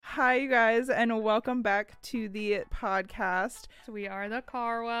Hi, you guys, and welcome back to the podcast. We are the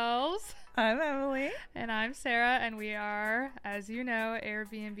Carwells. I'm Emily. And I'm Sarah, and we are, as you know,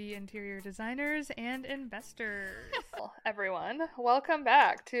 Airbnb interior designers and investors. Everyone, welcome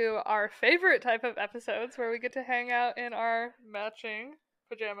back to our favorite type of episodes where we get to hang out in our matching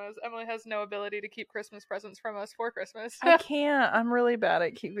pajamas. Emily has no ability to keep Christmas presents from us for Christmas. I can't. I'm really bad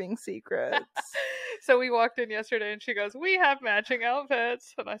at keeping secrets. So we walked in yesterday and she goes, "We have matching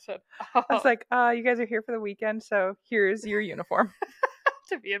outfits." And I said, "Oh." I was like, you guys are here for the weekend, so here's your uniform.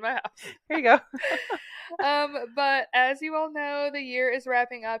 To be in my house. Here you go. But as you all know, the year is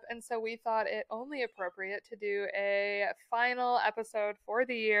wrapping up, and so we thought it only appropriate to do a final episode for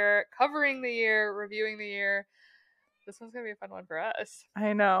the year, covering the year, reviewing the year. This one's going to be a fun one for us.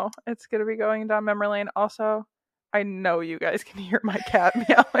 I know. It's going to be going down memory lane. Also, I know you guys can hear my cat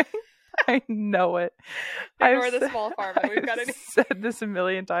meowing. I know it. Ignore the small farm that we've got in. I've said this a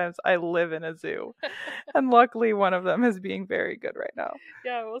million times. I live in a zoo. And luckily one of them is being very good right now.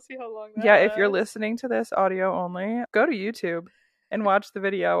 Yeah, we'll see how long that if you're listening to this audio only, go to YouTube and watch the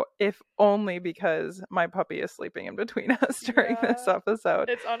video, if only because my puppy is sleeping in between us during this episode.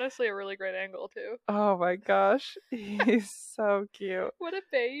 It's honestly a really great angle too. Oh my gosh. He's so cute. What a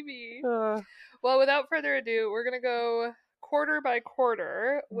baby. Well, without further ado, we're going to go quarter by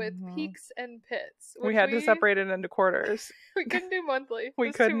quarter with peaks and pits. We had to separate it into quarters. We couldn't do monthly.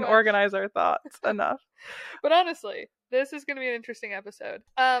 We couldn't organize our thoughts enough. But honestly, this is going to be an interesting episode.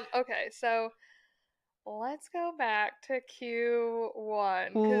 Okay, so let's go back to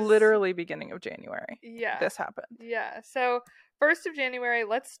Q1. Literally beginning of January. Yeah. This happened. Yeah. So 1st of January,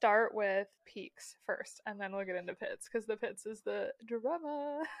 let's start with peaks first, and then we'll get into pits, because the pits is the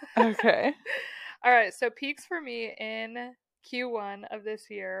drama. Okay. All right, so peaks for me in Q1 of this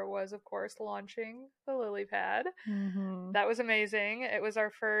year was, of course, launching the lily pad. That was amazing. It was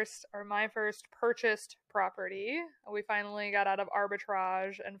my first purchased property. We finally got out of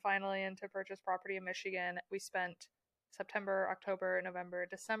arbitrage and finally into purchased property in Michigan. We spent September, October, November,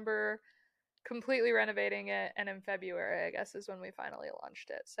 December completely renovating it, and in February, I guess, is when we finally launched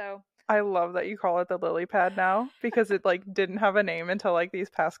it. So I love that you call it the lily pad now, because it didn't have a name until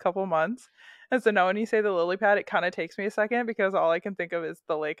these past couple months. And so now when you say the lily pad, it kind of takes me a second, because all I can think of is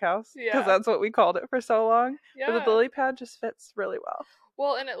the lake house, because that's what we called it for so long. Yeah. But the lily pad just fits really well.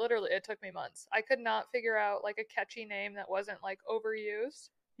 Well, and it took me months. I could not figure out a catchy name that wasn't overused.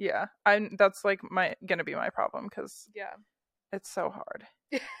 Yeah, that's gonna be my problem, because it's so hard.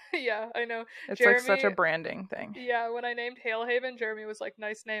 Yeah, I know. It's Jeremy, such a branding thing. Yeah, when I named Hale Haven, Jeremy was like,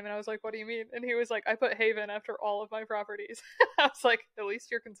 "Nice name," and I was like, "What do you mean?" And he was like, "I put Haven after all of my properties." I was like, "At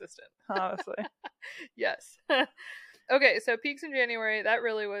least you're consistent." Honestly. Yes. Okay, so peaks in January, that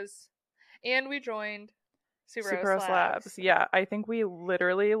really was, and we joined Superhouse Labs. Yeah, I think we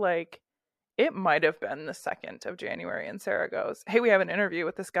literally it might have been the 2nd of January, and Sarah goes, "Hey, we have an interview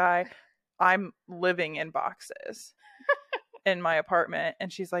with this guy. I'm living in boxes in my apartment,"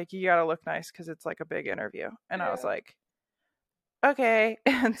 and she's like, "You gotta look nice because it's a big interview." And I was like, okay.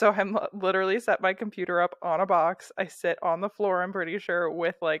 And so I'm literally set my computer up on a box. I sit on the floor, I'm pretty sure,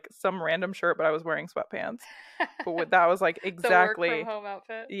 with some random shirt, but I was wearing sweatpants. But that was exactly the work from home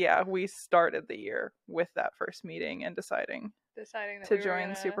outfit. Yeah, we started the year with that first meeting and deciding that to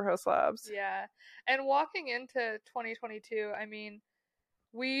join Superhouse Labs. Yeah. And walking into 2022, I mean,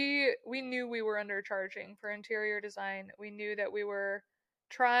 we knew we were undercharging for interior design. We knew that we were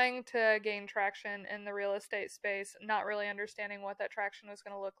trying to gain traction in the real estate space, not really understanding what that traction was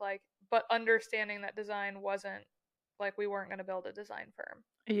going to look like, but understanding that design wasn't we weren't going to build a design firm.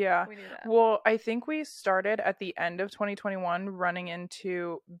 Yeah. We knew that. Well, I think we started at the end of 2021 running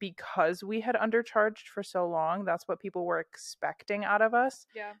into, because we had undercharged for so long, that's what people were expecting out of us.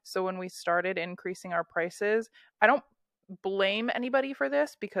 Yeah. So when we started increasing our prices, I don't blame anybody for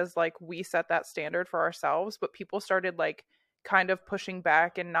this, because we set that standard for ourselves, but people started kind of pushing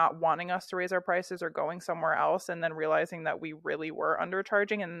back and not wanting us to raise our prices or going somewhere else, and then realizing that we really were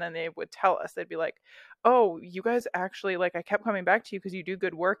undercharging. And then they would tell us, they'd be like, "Oh, you guys actually I kept coming back to you because you do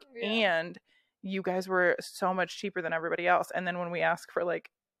good work, and you guys were so much cheaper than everybody else." And then when we asked for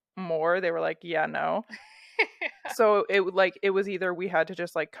more, they were like, "Yeah, no." So it was either we had to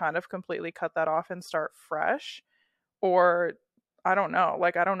just kind of completely cut that off and start fresh, or I don't know,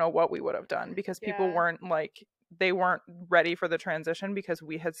 I don't know what we would have done, because people weren't they weren't ready for the transition, because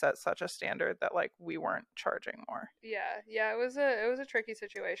we had set such a standard that we weren't charging more. Yeah, it was a tricky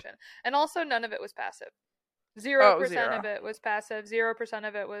situation. And also none of it was passive. 0% of it was passive. 0%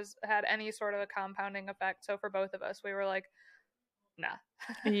 of it had any sort of a compounding effect. So for both of us, we were like, nah.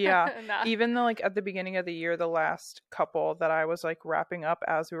 Yeah. Nah. Even though like at the beginning of the year, the last couple that I was like wrapping up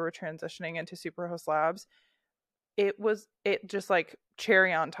as we were transitioning into Superhost Labs, it just like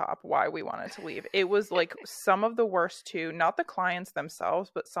cherry on top why we wanted to leave. It was like some of the worst too, not the clients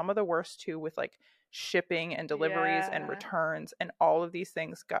themselves, but some of the worst too with like shipping and deliveries and returns and all of these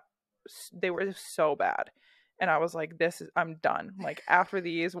things they were so bad. And I was like, I'm done. Like after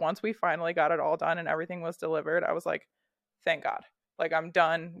these, once we finally got it all done and everything was delivered, I was like, thank God. Like I'm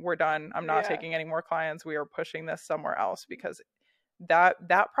done. We're done. I'm not taking any more clients. We are pushing this somewhere else because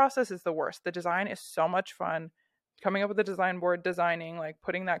that process is the worst. The design is so much fun. Coming up with the design board, designing, like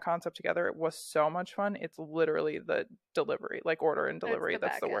putting that concept together, it was so much fun. It's literally the delivery, like order and delivery.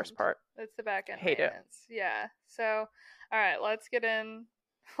 That's the worst part. It's the back end Hate maintenance. Yeah. So, all right, let's get in.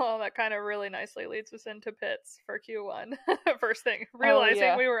 Well, that kind of really nicely leads us into pits for Q1. First thing,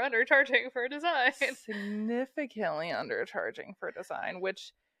 realizing we were undercharging for design. Significantly undercharging for design,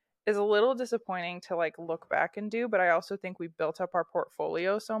 which is a little disappointing to like look back and do, but I also think we built up our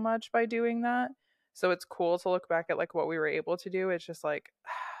portfolio so much by doing that. So it's cool to look back at like what we were able to do. It's just like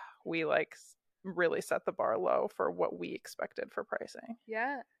we like really set the bar low for what we expected for pricing.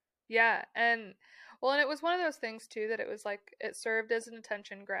 Yeah. Yeah. And well, and it was one of those things too that it was like it served as an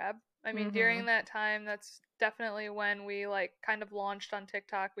attention grab. I mean, during that time, that's definitely when we like kind of launched on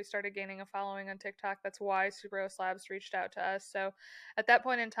TikTok. We started gaining a following on TikTok. That's why Superhost Labs reached out to us. So at that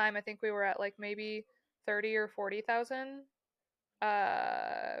point in time, I think we were at like maybe 30 or 40,000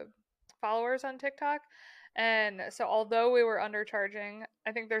 followers on TikTok. And so although we were undercharging,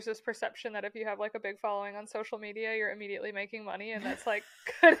 I think there's this perception that if you have like a big following on social media, you're immediately making money, and that's like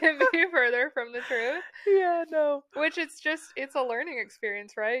couldn't be further from the truth. Yeah, no. Which it's a learning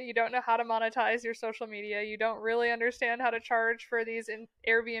experience, right? You don't know how to monetize your social media. You don't really understand how to charge for these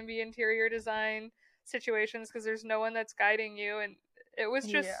Airbnb interior design situations because there's no one that's guiding you. And it was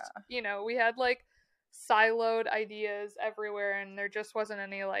just, we had like siloed ideas everywhere, and there just wasn't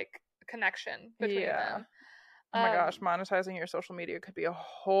any like connection between them. Oh my gosh, monetizing your social media could be a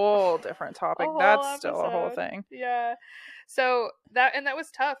whole different topic. That's still a whole thing. Yeah. So that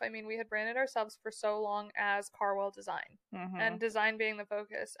was tough. I mean, we had branded ourselves for so long as Carwell Design, and design being the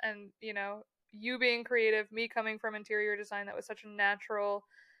focus, and you being creative, me coming from interior design, that was such a natural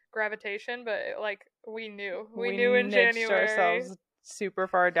gravitation. But like we knew in January ourselves super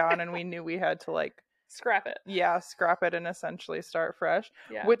far down, and we knew we had to like scrap it. Yeah, scrap it and essentially start fresh,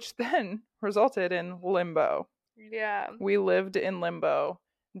 which then resulted in limbo. Yeah. We lived in limbo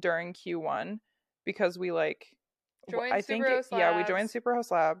during Q1 because we like joined Superhost Labs. We joined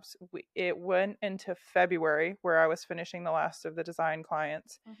Superhost Labs. It went into February where I was finishing the last of the design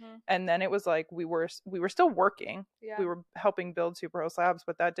clients. And then it was like we were still working. Yeah. We were helping build Superhost Labs,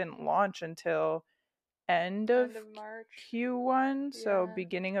 but that didn't launch until end of March. Q1, so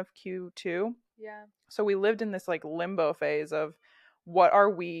beginning of Q2. Yeah. So we lived in this like limbo phase of what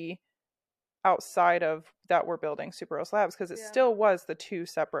are we outside of that we're building Superhost Labs, because it still was the two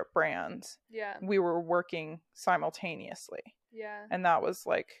separate brands. Yeah. We were working simultaneously. Yeah. And that was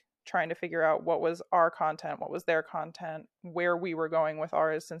like trying to figure out what was our content, what was their content, where we were going with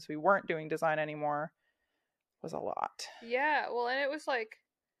ours since we weren't doing design anymore was a lot. Yeah. Well, and it was like,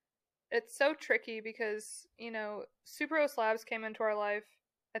 it's so tricky because, Superhost Labs came into our life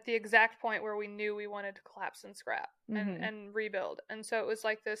at the exact point where we knew we wanted to collapse and scrap and rebuild. And so it was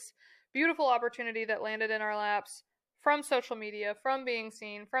like this beautiful opportunity that landed in our laps from social media, from being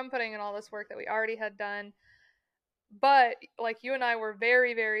seen, from putting in all this work that we already had done. But like you and I were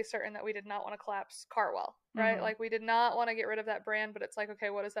very, very certain that we did not want to collapse Carwell, right? Like we did not want to get rid of that brand, but it's like,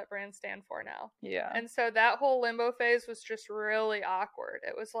 okay, what does that brand stand for now? Yeah. And so that whole limbo phase was just really awkward.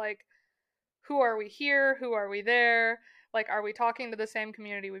 It was like, who are we here? Who are we there? Like, are we talking to the same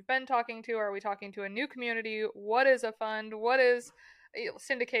community we've been talking to? Are we talking to a new community? What is a fund? What is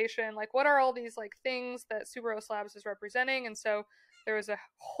syndication? Like, what are all these like things that Superhost Labs is representing? And so there was a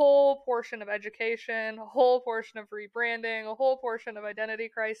whole portion of education, a whole portion of rebranding, a whole portion of identity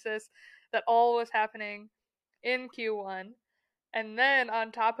crisis that all was happening in Q1. And then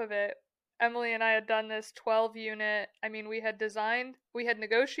on top of it, Emily and I had done this 12 unit. I mean, we had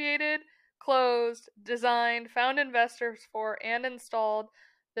negotiated, closed, designed, found investors for, and installed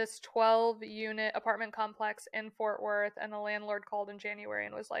this 12 unit apartment complex in Fort Worth, and the landlord called in January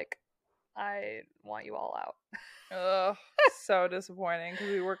and was like, I want you all out. Ugh, so disappointing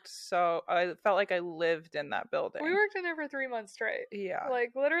because I felt like I lived in that building. We worked in there for 3 months straight. Yeah.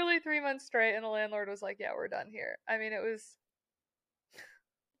 Like literally 3 months straight, and the landlord was like, yeah, we're done here. I mean, it was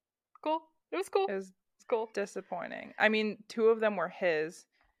cool. It was cool. It was cool. Disappointing. I mean, 2 of them were his.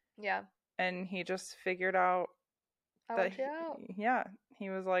 Yeah. And he just figured out I want you out. Yeah, he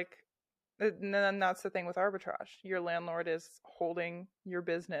was like, and then that's the thing with arbitrage. Your landlord is holding your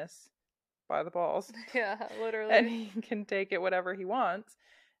business by the balls. Yeah, literally. And he can take it whatever he wants.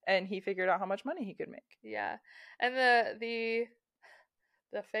 And he figured out how much money he could make. Yeah. And the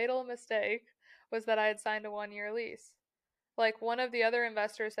fatal mistake was that I had signed a 1-year lease. Like, one of the other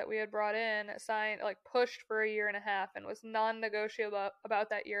investors that we had brought in pushed for a year and a half and was non-negotiable about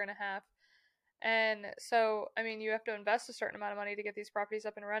that year and a half. And so, I mean, you have to invest a certain amount of money to get these properties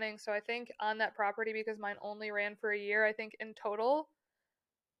up and running. So I think on that property, because mine only ran for a year, I think in total,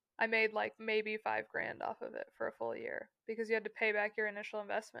 I made like maybe $5,000 off of it for a full year because you had to pay back your initial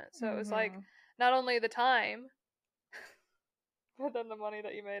investment. So it was like not only the time, but then the money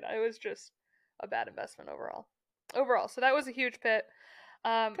that you made. It was just a bad investment overall. So that was a huge pit.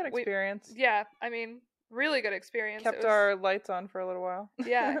 Good experience. Yeah, I mean, really good experience. Kept our lights on for a little while.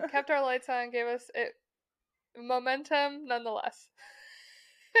 Yeah, kept our lights on, gave us momentum nonetheless.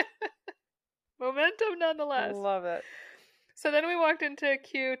 Momentum nonetheless. Love it. So then we walked into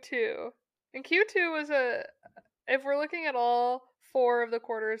Q2. And Q2 was if we're looking at all 4 of the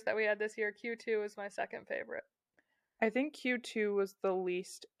quarters that we had this year, Q2 was my second favorite. I think Q2 was the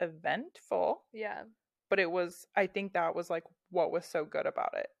least eventful. Yeah. But I think that was like what was so good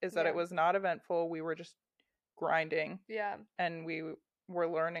about it, is that it was not eventful. We were just grinding. Yeah. And we were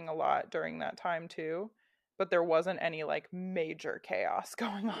learning a lot during that time too. But there wasn't any like major chaos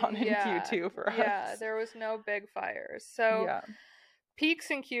going on in Q2 for us. Yeah, there was no big fires. So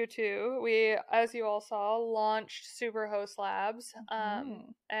peaks in Q2, we, as you all saw, launched Superhost Labs.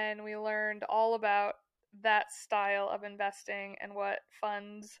 And we learned all about that style of investing and what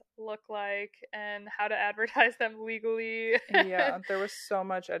funds look like and how to advertise them legally. Yeah, there was so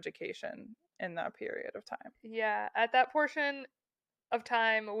much education in that period of time. Yeah, at that portion of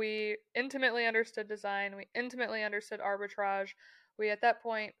time, we intimately understood design. We intimately understood arbitrage. We, at that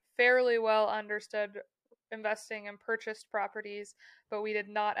point, fairly well understood investing in purchased properties, but we did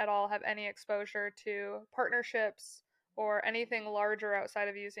not at all have any exposure to partnerships or anything larger outside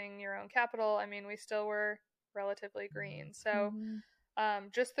of using your own capital. I mean, we still were relatively green. So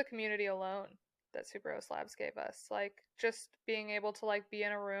just the community alone that Superhost Labs gave us, like just being able to like be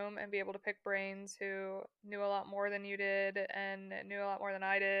in a room and be able to pick brains who knew a lot more than you did and knew a lot more than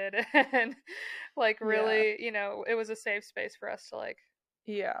I did. And like really, it was a safe space for us to like.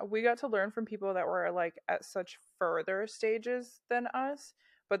 Yeah, we got to learn from people that were like at such further stages than us.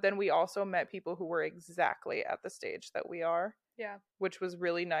 But then we also met people who were exactly at the stage that we are. Yeah. Which was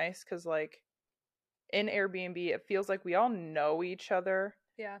really nice because, like, in Airbnb, it feels like we all know each other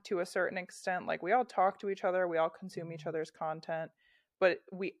to a certain extent. Like, we all talk to each other. We all consume each other's content. But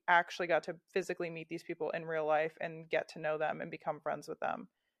we actually got to physically meet these people in real life and get to know them and become friends with them.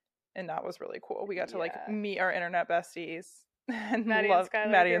 And that was really cool. We got to, like, meet our internet besties. And Maddie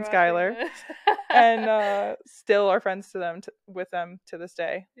and Skylar. And still are friends to them with them to this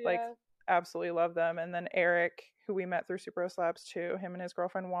day. Like, absolutely love them. And then Eric, who we met through Superhost Labs too, him and his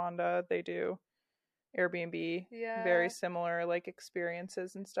girlfriend Wanda, they do Airbnb. Very similar like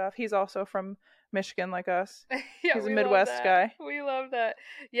experiences and stuff. He's also from Michigan like us. He's a Midwest guy. We love that.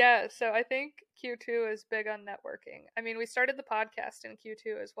 Yeah, so I think Q2 is big on networking. I mean, we started the podcast in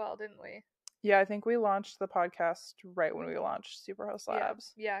Q2 as well, didn't we? Yeah, I think we launched the podcast right when we launched Superhost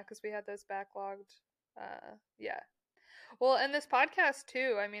Labs. Yeah, because we had those backlogged. Well, and this podcast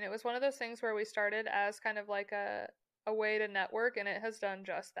too, I mean, it was one of those things where we started as kind of like a way to network, and it has done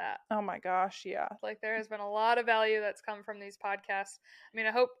just that. Oh my gosh, yeah. Like, there has been a lot of value that's come from these podcasts. I mean,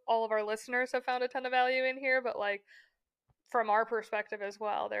 I hope all of our listeners have found a ton of value in here, but like, from our perspective as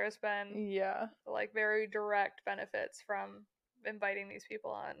well, there has been like very direct benefits from inviting these people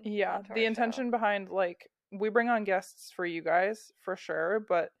on. Yeah, the intention behind, like, we bring on guests for you guys for sure,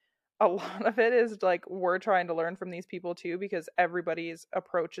 but a lot of it is like we're trying to learn from these people too, because everybody's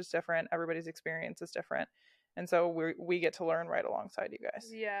approach is different, everybody's experience is different, and so we get to learn right alongside you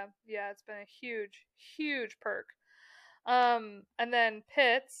guys. Yeah, it's been a huge perk. And then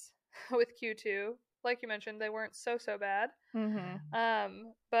pits with Q2, like you mentioned, they weren't so bad.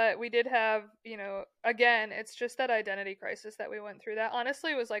 But we did have, again, it's just that identity crisis that we went through. That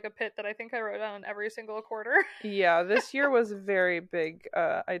honestly was like a pit that I think I wrote down every single quarter. Yeah, this year was a very big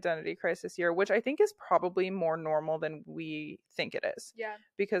identity crisis year, which I think is probably more normal than we think it is. Yeah.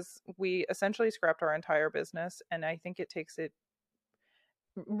 Because we essentially scrapped our entire business, and I think it takes it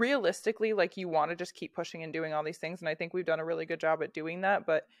realistically, like, you want to just keep pushing and doing all these things, and I think we've done a really good job at doing that,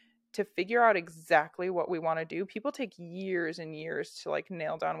 but to figure out exactly what we want to do, people take years and years to like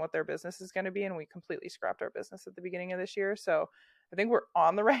nail down what their business is going to be, and we completely scrapped our business at the beginning of this year. So I think we're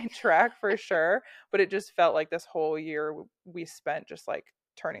on the right track for sure, but it just felt like this whole year we spent just like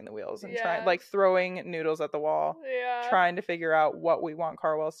turning the wheels and trying, like throwing noodles at the wall, trying to figure out what we want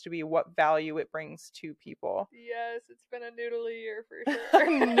Carwell's to be, what value it brings to people. Yes, it's been a noodly year for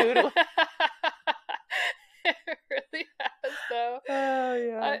sure. Noodle. It really has, though. Oh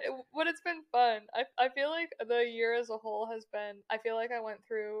yeah. But it's been fun. I feel like the year as a whole has been. I feel like I went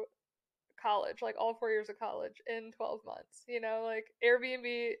through college, like all 4 years of college in 12 months. You know, like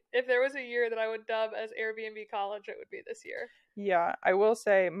Airbnb. If there was a year that I would dub as Airbnb college, it would be this year. Yeah, I will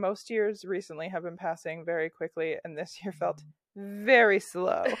say most years recently have been passing very quickly, and this year felt very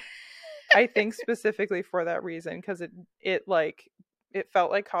slow. I think specifically for that reason, because it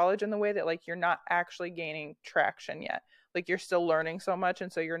felt like college in the way that like you're not actually gaining traction yet. Like you're still learning so much,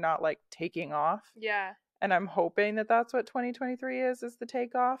 and so you're not like taking off. Yeah. And I'm hoping that that's what 2023 is the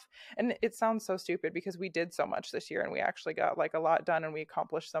takeoff. And it sounds so stupid because we did so much this year and we actually got like a lot done and we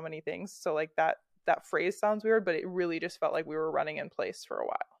accomplished so many things. So like that phrase sounds weird, but it really just felt like we were running in place for a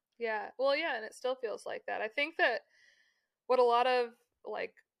while. Yeah. Well, yeah, and it still feels like that. I think that what a lot of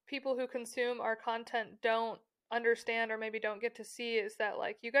like people who consume our content don't understand or maybe don't get to see is that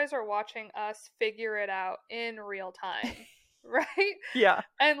like you guys are watching us figure it out in real time. Right? Yeah.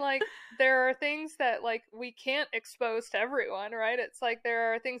 And like there are things that like we can't expose to everyone, right? It's like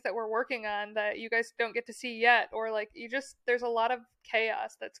there are things that we're working on that you guys don't get to see yet, or like there's a lot of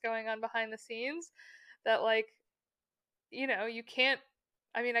chaos that's going on behind the scenes that like, you know, you can't.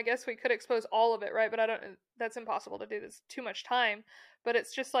 I mean, I guess we could expose all of it, right? But that's impossible to do. There's too much time. But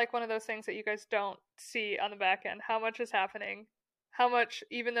it's just like one of those things that you guys don't see on the back end. How much is happening? How much,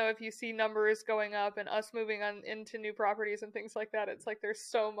 even though if you see numbers going up and us moving on into new properties and things like that, it's like there's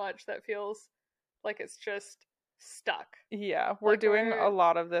so much that feels like it's just stuck. Yeah, we're doing a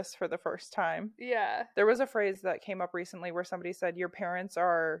lot of this for the first time. Yeah. There was a phrase that came up recently where somebody said,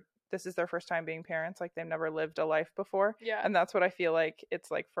 this is their first time being parents, like they've never lived a life before. Yeah. And that's what I feel like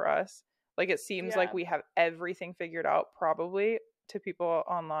it's like for us. Like it seems like we have everything figured out probably to people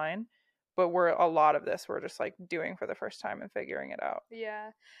online, but a lot of this we're just like doing for the first time and figuring it out.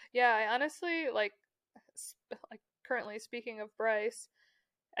 Yeah. Yeah, I honestly like currently speaking of Bryce,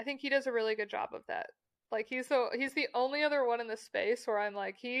 I think he does a really good job of that. Like he's the only other one in the space where I'm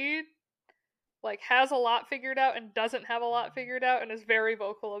like he like has a lot figured out and doesn't have a lot figured out and is very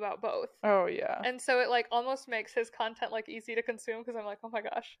vocal about both. Oh yeah. And so it like almost makes his content like easy to consume because I'm like, oh my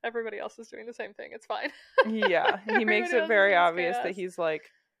gosh, everybody else is doing the same thing. It's fine. Yeah, he makes it very obvious that he's like,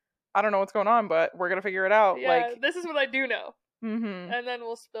 I don't know what's going on, but we're gonna figure it out. Yeah, like this is what I do know. Mm-hmm. And then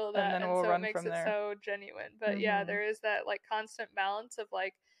we'll spill that, and then we'll so run it makes from it there. so genuine. But yeah, there is that like constant balance of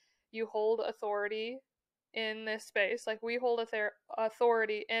like you hold authority in this space. Like we hold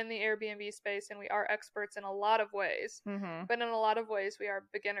authority in the Airbnb space, and we are experts in a lot of ways. Mm-hmm. But in a lot of ways, we are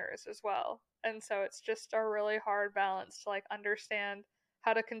beginners as well. And so it's just a really hard balance to like understand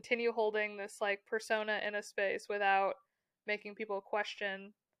how to continue holding this like persona in a space without making people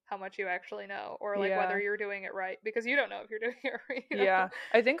question how much you actually know, or like whether you're doing it right, because you don't know if you're doing it right. You know? Yeah,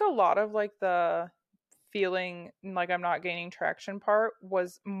 I think a lot of like the feeling like I'm not gaining traction part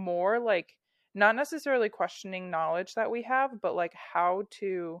was more like not necessarily questioning knowledge that we have, but like how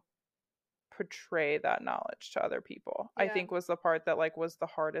to portray that knowledge to other people. I think was the part that like was the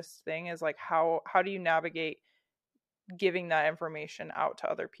hardest thing, is like how do you navigate giving that information out to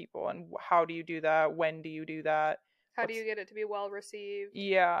other people, and how do you do that? When do you do that? How do you get it to be well received?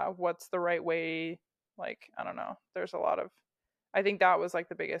 Yeah, what's the right way? Like, I don't know. There's a lot of, I think that was like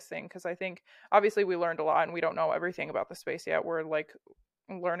the biggest thing, because I think obviously we learned a lot and we don't know everything about the space yet. We're like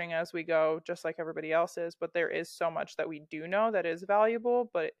learning as we go, just like everybody else is, but there is so much that we do know that is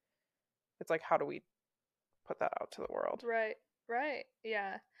valuable, but it's like, how do we put that out to the world? Right.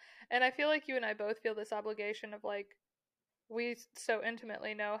 Yeah. And I feel like you and I both feel this obligation of like, we so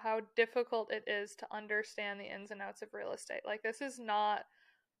intimately know how difficult it is to understand the ins and outs of real estate. Like this is not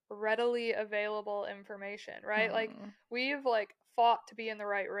readily available information, right? Like we've like fought to be in the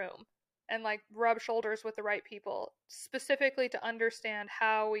right room and like rub shoulders with the right people specifically to understand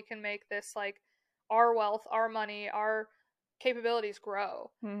how we can make this like our wealth, our money, our capabilities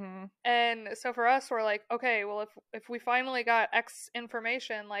grow. And so for us, we're like, okay, well if we finally got X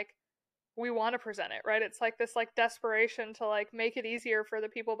information, like we want to present it, right? It's like this like desperation to like make it easier for the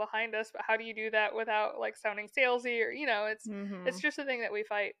people behind us, but how do you do that without like sounding salesy, or you know, it's just a thing that we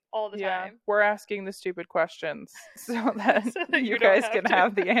fight all the time. We're asking the stupid questions so that you guys can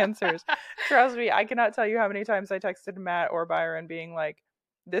have the answers. Trust me, I cannot tell you how many times I texted Matt or Byron being like,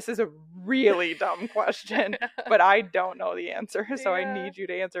 this is a really dumb question, but I don't know the answer, so I need you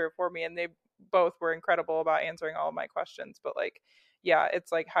to answer it for me. And they both were incredible about answering all of my questions, but like yeah,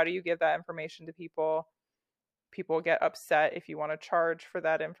 it's like, how do you give that information to people? People get upset if you want to charge for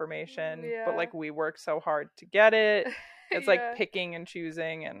that information, but like we work so hard to get it. It's like picking and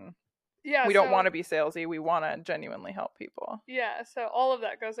choosing, and we don't want to be salesy. We want to genuinely help people. Yeah, so all of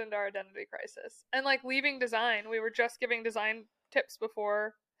that goes into our identity crisis. And like leaving design, we were just giving design tips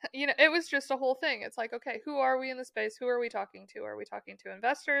before. You know, it was just a whole thing. It's like, okay, who are we in the space? Who are we talking to? Are we talking to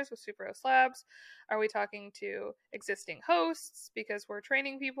investors with Superhost Labs? Are we talking to existing hosts because we're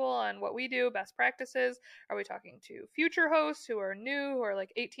training people on what we do, best practices? Are we talking to future hosts who are new, who are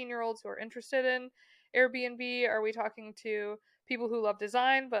like 18-year-olds who are interested in Airbnb? Are we talking to people who love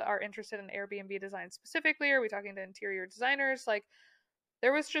design but are interested in Airbnb design specifically? Are we talking to interior designers? Like,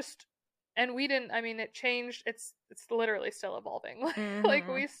 there was just, and we didn't, I mean, it changed. It's literally still evolving. Like,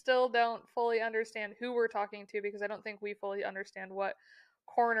 we still don't fully understand who we're talking to, because I don't think we fully understand what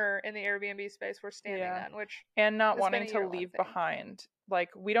corner in the Airbnb space we're standing on, which, and not wanting to leave behind. Like,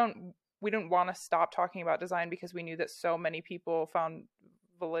 we didn't want to stop talking about design because we knew that so many people found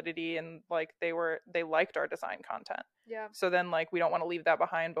validity and like they liked our design content. Yeah. So then like we don't want to leave that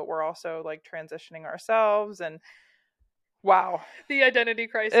behind, but we're also like transitioning ourselves, and wow, the identity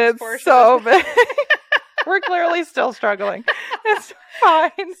crisis it's portion. So big. We're clearly still struggling. It's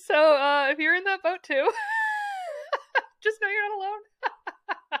fine. So if you're in that boat too, just know you're not alone.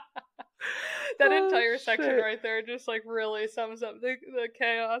 That entire section right there just like really sums up the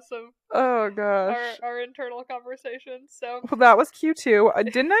chaos of our internal conversations. So well, that was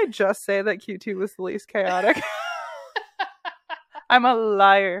Q2. Didn't I just say that Q2 was the least chaotic? I'm a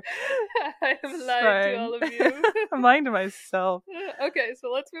liar. I'm lying to all of you. I'm lying to myself. Okay,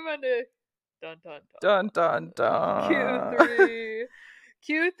 so let's move on to dun dun dun. Q3.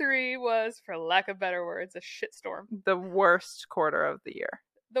 Q3 was, for lack of better words, a shitstorm. The worst quarter of the year.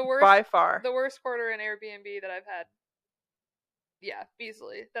 The worst, by far. The worst quarter in Airbnb that I've had. Yeah,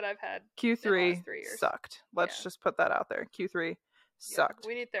 easily that I've had. Q3 in the last 3 years. Sucked. Let's just put that out there. Q3 sucked.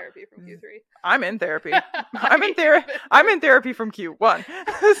 We need therapy from Q3. I'm in therapy. I'm in therapy from Q1.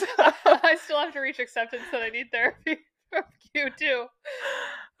 I still have to reach acceptance that I need therapy from Q2.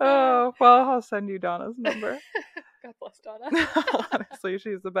 Oh, well, I'll send you Donna's number. God bless Donna. Honestly,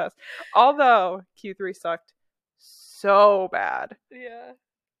 she's the best. Although Q3 sucked so bad. Yeah.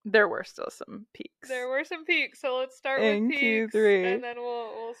 There were still some peaks. So let's start with peaks, Q3. And then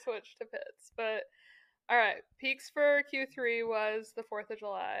we'll switch to pits. But all right, peaks for Q3 was the 4th of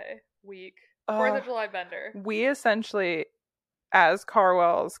July week. 4th of July bender. We essentially, as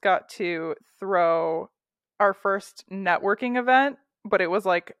Carwells, got to throw our first networking event, but it was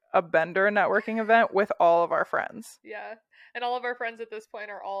like a bender networking event with all of our friends. Yeah. And all of our friends at this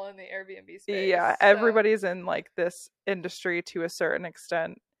point are all in the Airbnb space. Yeah, everybody's in like this industry to a certain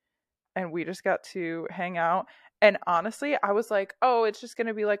extent. And we just got to hang out. And honestly, I was like, oh, it's just going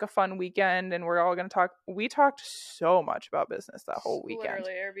to be like a fun weekend and we're all going to talk. We talked so much about business that whole weekend.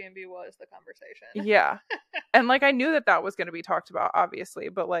 Literally, Airbnb was the conversation. Yeah. And like, I knew that was going to be talked about, obviously.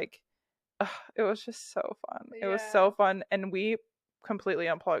 But like, it was just so fun. Yeah. It was so fun. And we completely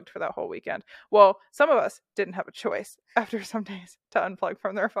unplugged for that whole weekend. Well, some of us didn't have a choice after some days to unplug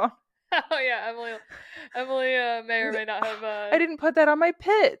from their phone. Oh yeah, Emily may or may not have I didn't put that on my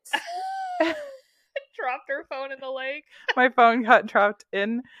pits. Dropped her phone in the lake. My phone got dropped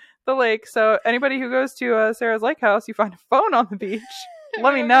in the lake. So anybody who goes to Sarah's Lake House, you find a phone on the beach,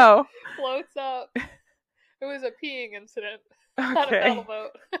 let me know. Floats up. It was a peeing incident on a paddle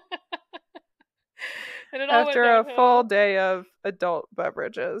boat. And it all after a full day of adult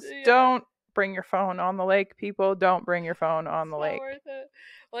beverages. Yeah. Don't bring your phone on the lake, people. Don't bring your phone on the lake. Not worth it.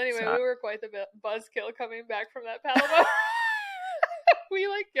 Well, anyway, we were quite the buzzkill coming back from that paddle boat. We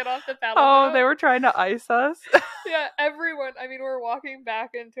like get off the paddle boat. Oh, they were trying to ice us. Yeah, everyone. I mean, we're walking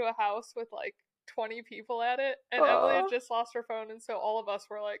back into a house with like 20 people at it, and Emily had just lost her phone, and so all of us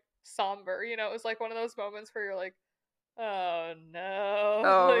were like somber. You know, it was like one of those moments where you're like, oh no.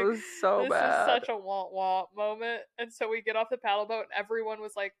 Oh, like, it was so bad. This is such a womp moment. And so we get off the paddle boat, and everyone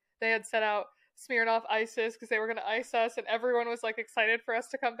was like, they had set out Smirnoff ices because they were going to ice us, and everyone was like excited for us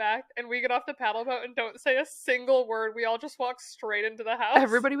to come back. And we get off the paddle boat and don't say a single word. We all just walk straight into the house.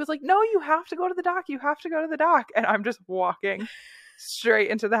 Everybody was like, no, you have to go to the dock. You have to go to the dock. And I'm just walking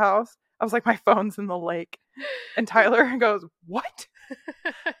straight into the house. I was like, my phone's in the lake. And Tyler goes, what?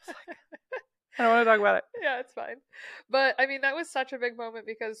 I don't want to talk about it. Yeah, it's fine. But I mean, that was such a big moment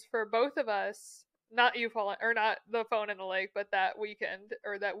because for both of us, not you falling, or not the phone in the lake, but that weekend,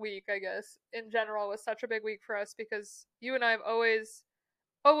 or that week, I guess, in general, was such a big week for us because you and I have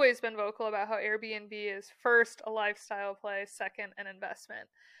always been vocal about how Airbnb is first a lifestyle play, second an investment.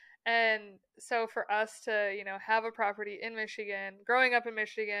 And so for us to, have a property in Michigan, growing up in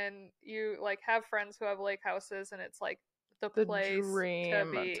Michigan, you like have friends who have lake houses and it's like the place to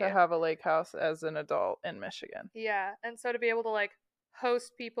dream be. to have a lake house as an adult in Michigan. Yeah. And so to be able to like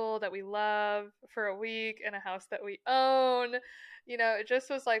host people that we love for a week in a house that we own, it just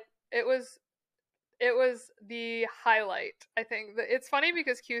was like it was the highlight. I think it's funny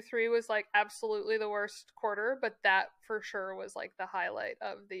because Q3 was like absolutely the worst quarter, but that for sure was like the highlight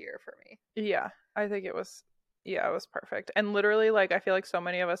of the year for me. Yeah, I think it was perfect. And literally, like, I feel like so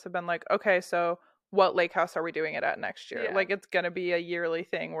many of us have been like, okay, so what lake house are we doing it at next year? Yeah. Like, it's gonna be a yearly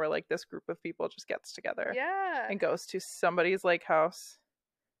thing where like this group of people just gets together and goes to somebody's lake house,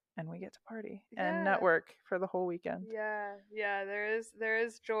 and we get to party and network for the whole weekend. Yeah, there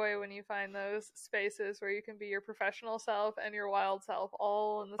is joy when you find those spaces where you can be your professional self and your wild self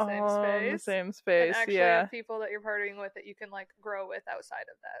all in the same space. In the same space, and actually have people that you're partying with that you can like grow with outside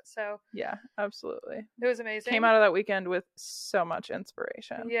of that. So yeah, absolutely. It was amazing. Came out of that weekend with so much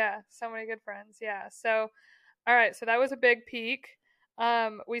inspiration. Yeah, so many good friends. Yeah. So all right, so that was a big peak.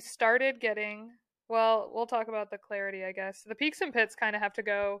 We started getting, well, we'll talk about the clarity, I guess. The peaks and pits kind of have to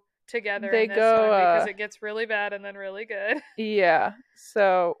go together in this one because it gets really bad and then really good. Yeah.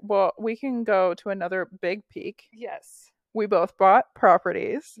 So, well, we can go to another big peak. Yes. We both bought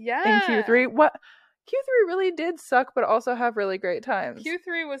properties. Yeah. In Q3. Q3 really did suck, but also have really great times.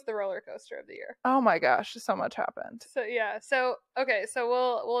 Q3 was the roller coaster of the year. Oh my gosh, so much happened. So yeah. So okay, so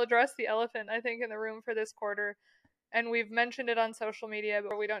we'll address the elephant, I think, in the room for this quarter. And we've mentioned it on social media,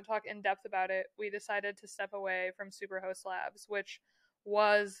 but we don't talk in depth about it. We decided to step away from Superhost Labs, which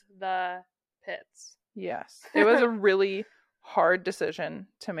was the pits. Yes. It was a really hard decision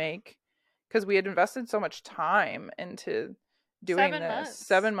to make because we had invested so much time into doing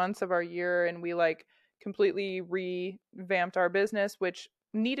 7 months of our year, and we like completely revamped our business, which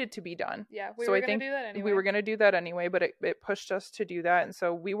needed to be done. Yeah, we were going to do that anyway. We were going to do that anyway, but it pushed us to do that. And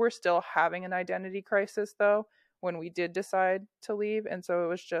so we were still having an identity crisis though when we did decide to leave. And so it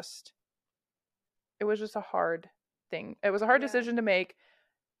was just a hard thing. It was a hard decision to make.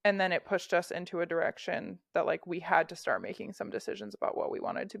 And then it pushed us into a direction that like we had to start making some decisions about what we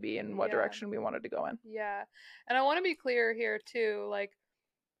wanted to be and what direction we wanted to go in. Yeah. And I want to be clear here too, like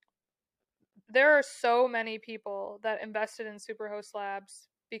there are so many people that invested in Superhost Labs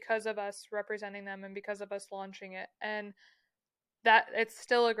because of us representing them and because of us launching it. And that it's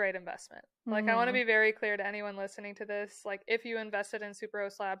still a great investment. Like I want to be very clear to anyone listening to this, like if you invested in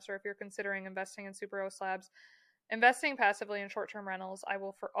Superhost Labs or if you're considering investing in Superhost Labs, investing passively in short-term rentals, I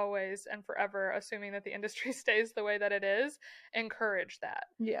will for always and forever, assuming that the industry stays the way that it is, encourage that.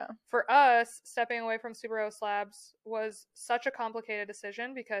 Yeah. For us, stepping away from Superhost Labs was such a complicated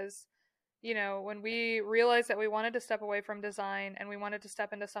decision because, when we realized that we wanted to step away from design and we wanted to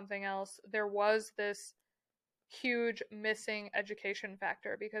step into something else, there was this huge missing education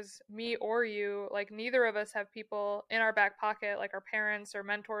factor because me or you, like neither of us have people in our back pocket, like our parents or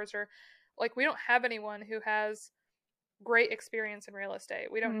mentors, or like we don't have anyone who has great experience in real estate.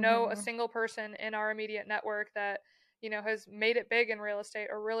 We don't know a single person in our immediate network that, has made it big in real estate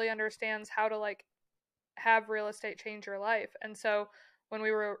or really understands how to like have real estate change your life. And so when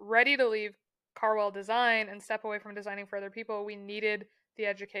we were ready to leave Carwell Design and step away from designing for other people, we needed the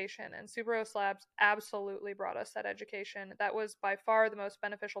education, and Superhost Labs absolutely brought us that education. That was by far the most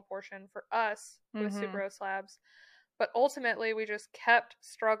beneficial portion for us with Superhost Labs. But ultimately, we just kept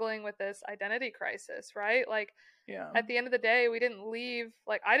struggling with this identity crisis, right? Like, at the end of the day, we didn't leave,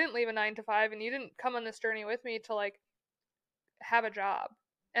 like, I didn't leave a 9-to-5, and you didn't come on this journey with me to, like, have a job.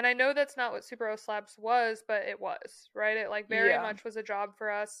 And I know that's not what Superhost Labs was, but it was, right? It, like, very much was a job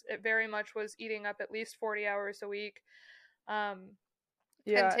for us. It very much was eating up at least 40 hours a week.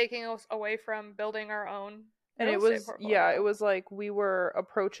 And taking us away from building our own. And it was, it was like we were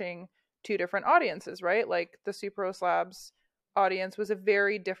approaching two different audiences, right? Like the Superhost Labs audience was a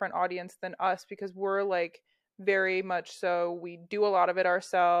very different audience than us because we're like very much so we do a lot of it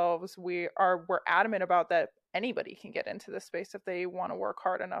ourselves. We're adamant about that anybody can get into this space if they want to work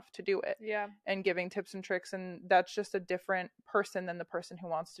hard enough to do it. Yeah. And giving tips and tricks, and that's just a different person than the person who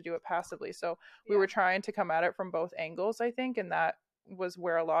wants to do it passively. So we were trying to come at it from both angles, I think, and that was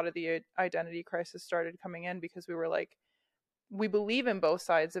where a lot of the identity crisis started coming in because we were like, we believe in both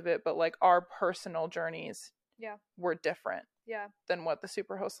sides of it, but like our personal journeys were different than what the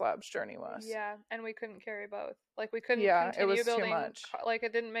Superhost Labs journey was. Yeah, and we couldn't carry both. Like we couldn't continue it was building. Too much. Like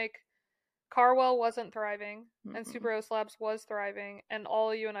it didn't make. Carwell wasn't thriving, and Superhost Labs was thriving, and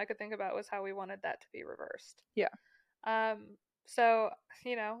all you and I could think about was how we wanted that to be reversed. Yeah. So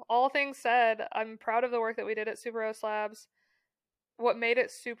all things said, I'm proud of the work that we did at Superhost Labs. what made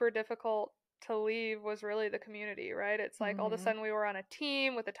it super difficult to leave was really the community, right? It's like all of a sudden we were on a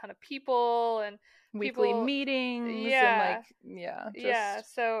team with a ton of people and weekly meetings and like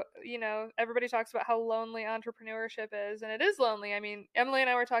so everybody talks about how lonely entrepreneurship is, and it is lonely. I mean, Emily and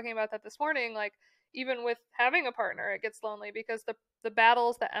I were talking about that this morning. Like, even with having a partner, it gets lonely because the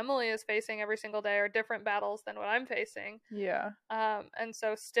battles that Emily is facing every single day are different battles than what I'm facing. And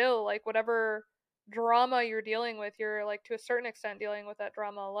so still, like, whatever drama you're dealing with, you're like to a certain extent dealing with that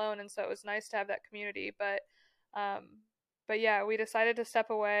drama alone. And so it was nice to have that community, but yeah, we decided to step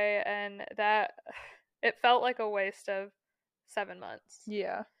away, and that it felt like a waste of 7 months.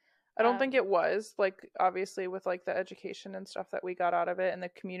 I don't think it was, like, obviously with like the education and stuff that we got out of it and the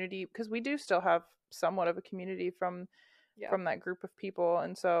community, because we do still have somewhat of a community from that group of people,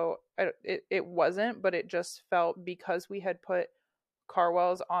 and so it wasn't, but it just felt, because we had put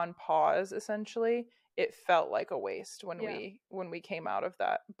Carwell's on pause essentially, it felt like a waste when we came out of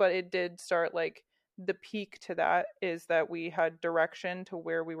that. But it did start, like, the peak to that is that we had direction to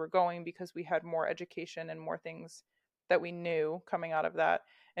where we were going because we had more education and more things that we knew coming out of that,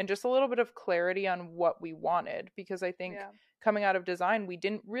 and just a little bit of clarity on what we wanted, because I think coming out of design we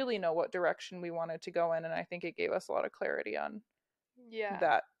didn't really know what direction we wanted to go in, and I think it gave us a lot of clarity on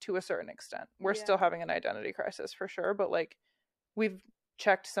that to a certain extent. We're still having an identity crisis for sure, but like, we've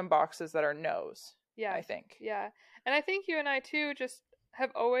checked some boxes that are no's. I think. And I think you and I too just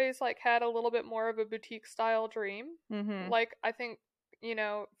have always like had a little bit more of a boutique style dream. Like, I think,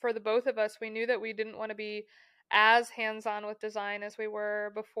 for the both of us, we knew that we didn't want to be as hands-on with design as we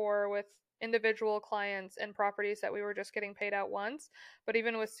were before with individual clients and properties that we were just getting paid out once. But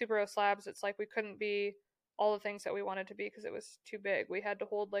even with Subaru Slabs, it's like we couldn't be all the things that we wanted to be because it was too big. We had to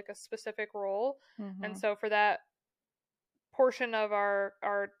hold like a specific role. And so for that portion of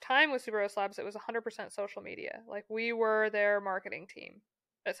our time with Subaru Slabs, it was 100% social media. Like, we were their marketing team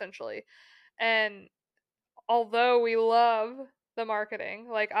essentially. And although we love the marketing,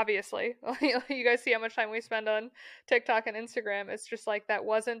 like, obviously you guys see how much time we spend on TikTok and Instagram, it's just like that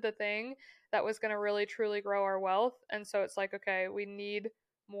wasn't the thing that was going to really truly grow our wealth. And so it's like, okay, we need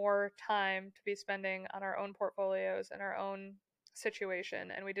more time to be spending on our own portfolios and our own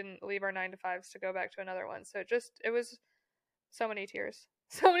situation, and we didn't leave our 9-to-5s to go back to another one. So it was so many tears.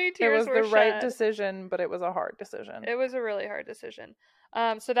 So many tears were shed. It was the right decision, but it was a hard decision. It was a really hard decision.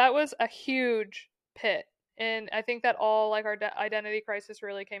 So that was a huge pit. And I think that all, like, our identity crisis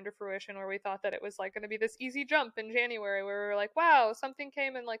really came to fruition, where we thought that it was like going to be this easy jump in January where we were like, wow, something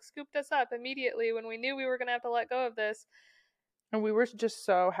came and like scooped us up immediately when we knew we were going to have to let go of this. And we were just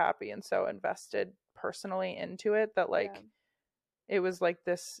so happy and so invested personally into it that, like, it was like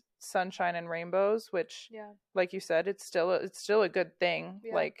this sunshine and rainbows, which, like you said, it's still a good thing.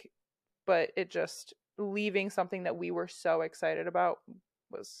 Like, but it just, leaving something that we were so excited about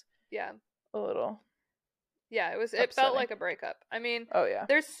was a little it felt like a breakup. I mean,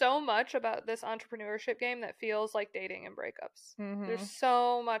 there's so much about this entrepreneurship game that feels like dating and breakups. There's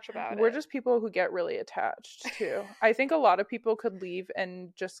so much about it. We're just people who get really attached too. I think a lot of people could leave and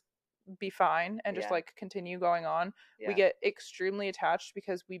just be fine and just like continue going on. We get extremely attached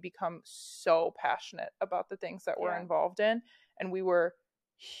because we become so passionate about the things that we're involved in, and we were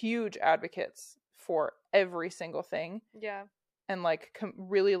huge advocates for every single thing. And like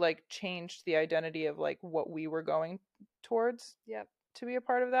really like changed the identity of like what we were going towards to be a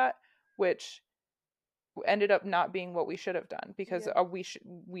part of that, which ended up not being what we should have done, because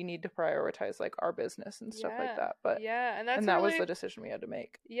we need to prioritize like our business and stuff like that. But and that was the decision we had to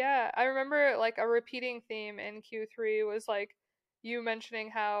make. I remember like a repeating theme in Q3 was like you mentioning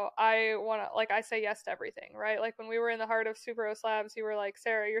how I say yes to everything, right? Like, when we were in the heart of Subaru Slabs, you were like,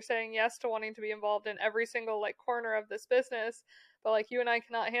 Sarah, you're saying yes to wanting to be involved in every single like corner of this business, but like you and I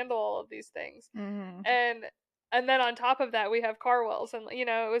cannot handle all of these things. And then on top of that, we have Carwell's, and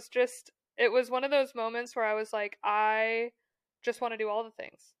it was one of those moments where I was like, I just want to do all the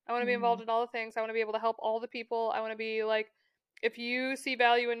things. I want to be involved in all the things. I want to be able to help all the people. I want to be like, if you see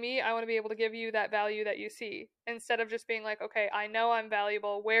value in me, I want to be able to give you that value that you see, instead of just being like, okay, I know I'm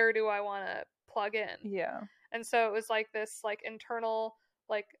valuable. Where do I want to plug in? And so it was like this like internal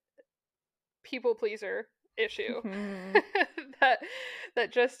like people pleaser issue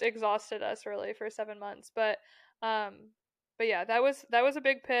that just exhausted us really for 7 months. But yeah, that was a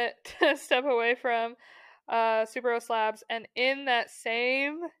big pit to step away from Subaru Slabs. And in that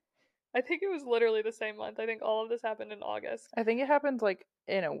same, I think it was literally the same month. I think all of this happened in August. I think it happened like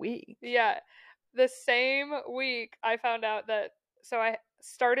in a week. Yeah. The same week I found out that, so I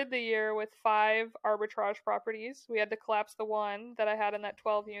started the year with 5 arbitrage properties. We had to collapse the one that I had in that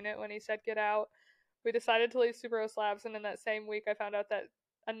 12 unit when he said get out. we decided to leave Super Slabs, and in that same week I found out that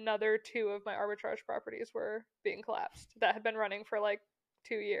another 2 of my arbitrage properties were being collapsed that had been running for like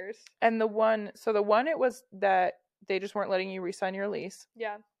 2 years. And the one it was that they just weren't letting you re-sign your lease.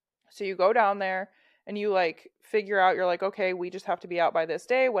 Yeah. So you go down there and you like figure out, you're like, okay, we just have to be out by this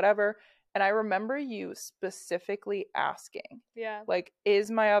day, whatever. And I remember you specifically asking, yeah, like,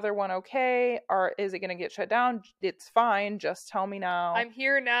 is my other one okay? Or is it going to get shut down? It's fine. Just tell me now. I'm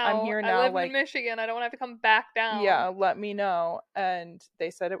here now. I live in Michigan. I don't want to have to come back down. Yeah, let me know. And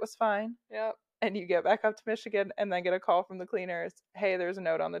they said it was fine. Yep. And you get back up to Michigan and then get a call from the cleaners. Hey, there's a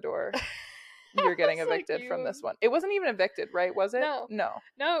note on the door. You're getting evicted from this one. It wasn't even evicted, right? Was it? No,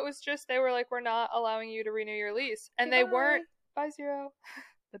 it was just they were like, we're not allowing you to renew your lease. And they weren't. Bye, Zero.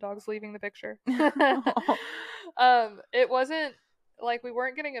 The dog's leaving the picture. It wasn't like we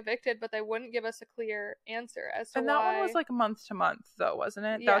weren't getting evicted, but they wouldn't give us a clear answer as to why. And that one was like month to month, though, wasn't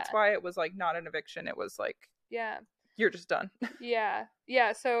it? Yeah. That's why it was like not an eviction. It was like, yeah, you're just done. yeah.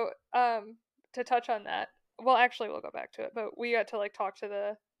 So, to touch on that, well, actually, we'll go back to it, but we got to like talk to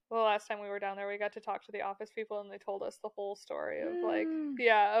the last time we were down there, we got to talk to the office people, and they told us the whole story of like,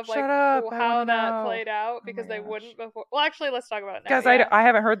 how that played out, because they wouldn't before. Well, actually, let's talk about it now. Guys, I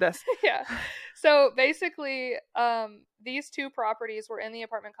haven't heard this. Yeah. So basically, these 2 properties were in the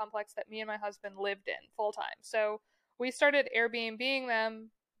apartment complex that me and my husband lived in full time. So we started Airbnb-ing them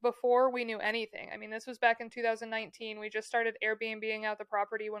before we knew anything. I mean, this was back in 2019. We just started Airbnb-ing out the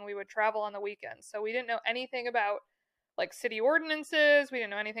property when we would travel on the weekends. So we didn't know anything about like city ordinances. We didn't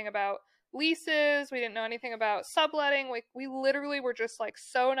know anything about leases. We didn't know anything about subletting. Like, we literally were just like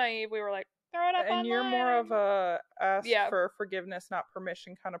so naive. We were like, throw it up online. And you're more of a ask for forgiveness, not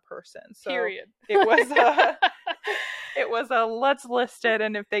permission kind of person. So period. It was a let's list it,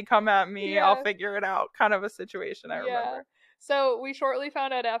 and if they come at me, I'll figure it out kind of a situation. I remember. So we shortly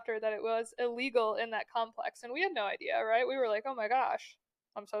found out after that it was illegal in that complex, and we had no idea, right? We were like, oh my gosh,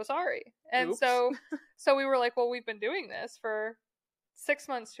 I'm so sorry. And so we were like, well, we've been doing this for 6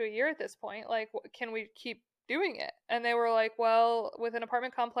 months to a year at this point. Like, can we keep doing it? And they were like, well, with an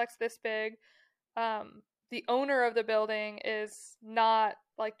apartment complex this big, the owner of the building is not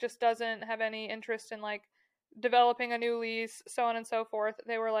like, just doesn't have any interest in like developing a new lease, so on and so forth.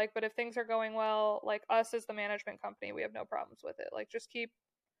 They were like, but if things are going well, like us as the management company, we have no problems with it. Like, just keep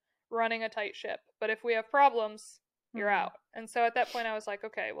running a tight ship. But if we have problems, you're out. And so at that point I was like,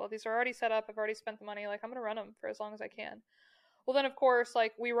 okay, well, these are already set up. I've already spent the money. Like, I'm going to run them for as long as I can. Well, then of course,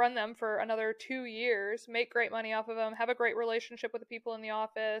 like, we run them for another 2 years, make great money off of them, have a great relationship with the people in the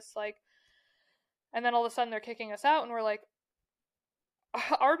office. Like, and then all of a sudden they're kicking us out, and we're like,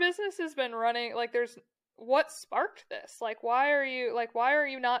 our business has been running, like, what sparked this? Like, why are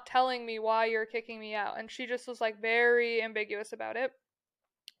you not telling me why you're kicking me out? And she just was like very ambiguous about it.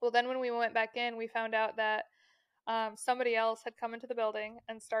 Well, then when we went back in, we found out that somebody else had come into the building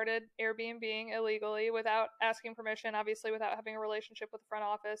and started Airbnb-ing illegally without asking permission, obviously without having a relationship with the front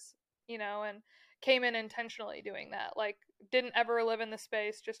office, and came in intentionally doing that. Like, didn't ever live in the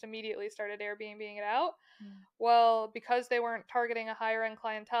space, just immediately started Airbnb-ing it out. Well, because they weren't targeting a higher end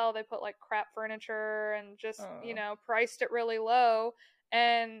clientele, they put like crap furniture and just, priced it really low.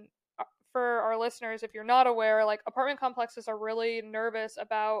 And for our listeners, if you're not aware, like, apartment complexes are really nervous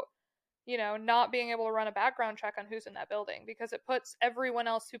about not being able to run a background check on who's in that building, because it puts everyone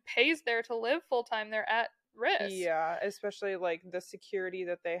else who pays there to live full time there at risk. Yeah, especially like the security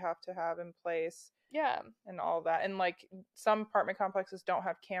that they have to have in place. Yeah. And all that. And like, some apartment complexes don't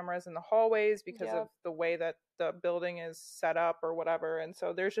have cameras in the hallways because of the way that the building is set up or whatever. And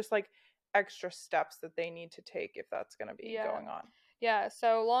so there's just like extra steps that they need to take if that's going to be going on. Yeah.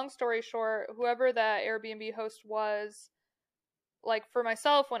 So long story short, whoever that Airbnb host was, like, for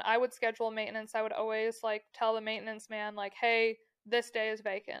myself, when I would schedule maintenance, I would always like tell the maintenance man, like, hey, this day is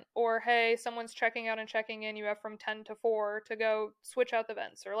vacant, or hey, someone's checking out and checking in, you have from 10 to 4 to go switch out the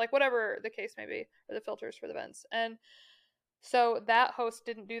vents, or like whatever the case may be, or the filters for the vents. And so that host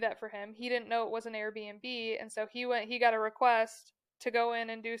didn't do that for him. He didn't know it was an Airbnb, and so he got a request to go in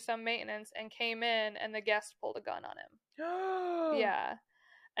and do some maintenance, and came in, and the guest pulled a gun on him. Yeah.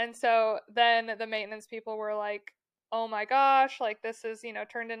 And so then the maintenance people were like, oh my gosh, like, this is,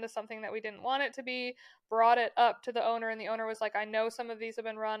 turned into something that we didn't want it to be, brought it up to the owner, and the owner was like, I know some of these have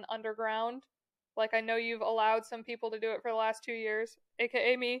been run underground. Like, I know you've allowed some people to do it for the last 2 years,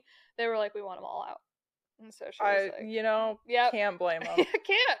 aka me. They were like, we want them all out. And so she was like, can't blame them.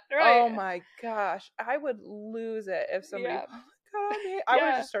 Can't, right? Oh my gosh. I would lose it if somebody, God, I would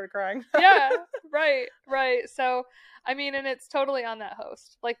have just started crying. Yeah, right. So, I mean, and it's totally on that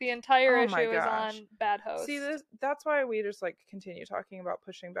host. Like, the entire issue is on bad host. See, that's why we just, like, continue talking about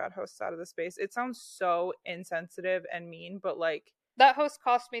pushing bad hosts out of the space. It sounds so insensitive and mean, but, like, that host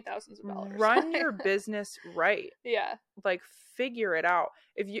cost me thousands of dollars. Run your business right. Yeah. Like, figure it out.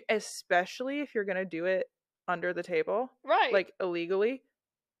 Especially if you're gonna do it under the table, right? Like, illegally,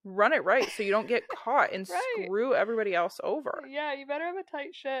 run it right so you don't get caught and screw everybody else over. Yeah, you better have a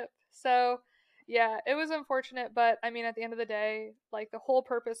tight ship. So, yeah, it was unfortunate, but I mean, at the end of the day, like, the whole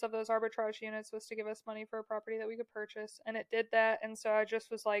purpose of those arbitrage units was to give us money for a property that we could purchase, and it did that. And so I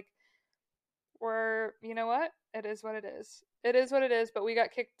just was like, you know what? It is what it is. It is what it is, but we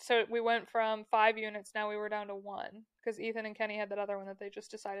got kicked. So we went from 5 units, now we were down to 1, because Ethan and Kenny had that other one that they just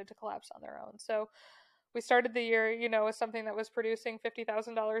decided to collapse on their own. So we started the year, you know, with something that was producing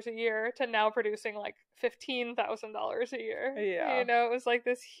 $50,000 a year to now producing like $15,000 a year. Yeah. You know, it was like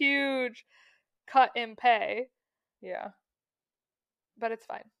this huge cut in pay. Yeah. But it's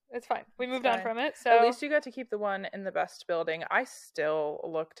fine. It's fine. We moved on from it. So at least you got to keep the one in the best building. I still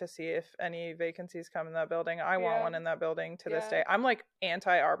look to see if any vacancies come in that building. I want one in that building to this day. I'm like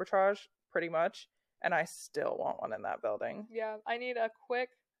anti-arbitrage pretty much, and I still want one in that building. Yeah. I need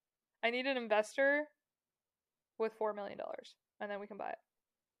an investor with $4 million, and then we can buy it.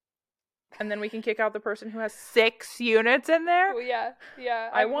 And then we can kick out the person who has 6 units in there? Well, yeah.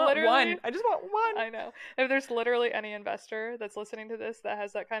 I want one. I just want one. I know. If there's literally any investor that's listening to this that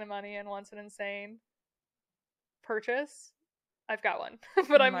has that kind of money and wants an insane purchase, I've got one.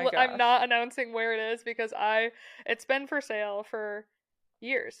 But I'm not announcing where it is because it's been for sale for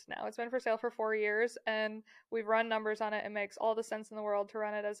years now. It's been for sale for 4 years, and we've run numbers on it. It makes all the sense in the world to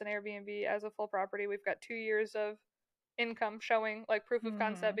run it as an Airbnb, as a full property. We've got 2 years of income showing, like, proof of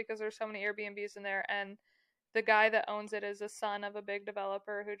concept, because there's so many Airbnbs in there, and the guy that owns it is a son of a big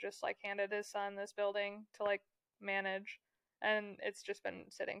developer who just, like, handed his son this building to, like, manage, and it's just been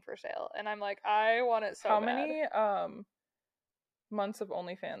sitting for sale, and I'm like, I want it so bad. How many months of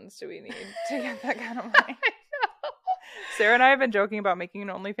OnlyFans do we need to get that kind of money? Sarah and I have been joking about making an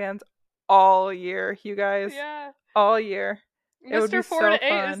OnlyFans all year, you guys. Yeah. All year. Mr. 4 to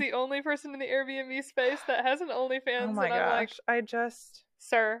 8 is the only person in the Airbnb space that has an OnlyFans. Oh my gosh. I'm like,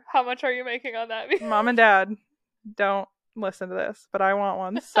 Sir, how much are you making on that? Mom and Dad, don't listen to this, but I want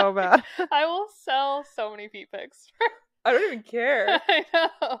one so bad. I will sell so many feet pics. I don't even care. I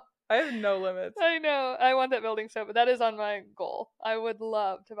know. I have no limits. I know. I want that building so, but that is on my goal. I would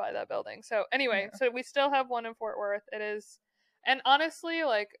love to buy that building. So anyway, So we still have one in Fort Worth. It is, and honestly,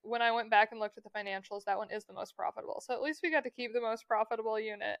 like, when I went back and looked at the financials, that one is the most profitable. So at least we got to keep the most profitable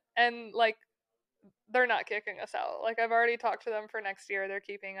unit. And, like, they're not kicking us out. Like, I've already talked to them for next year. They're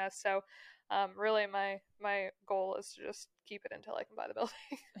keeping us. So really my goal is to just keep it until I can buy the building.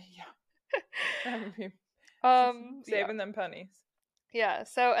 Yeah. Saving them pennies. Yeah.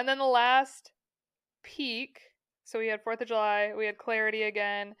 So, and then the last peak, so we had 4th of July, we had Clarity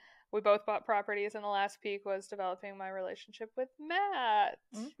again. We both bought properties, and the last peak was developing my relationship with Matt.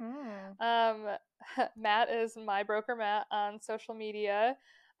 Matt is my broker Matt on social media.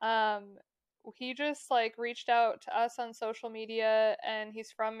 He just, like, reached out to us on social media, and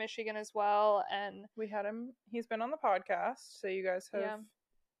he's from Michigan as well. And we had him. He's been on the podcast, so you guys have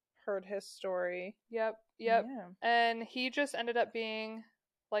heard his story. Yep. Yeah. And he just ended up being,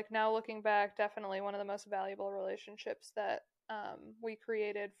 like, now looking back, definitely one of the most valuable relationships that we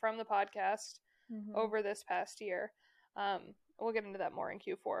created from the podcast over this past year. We'll get into that more in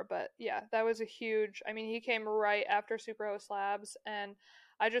Q4, but yeah, that was a huge, I mean, he came right after Superhost Labs, and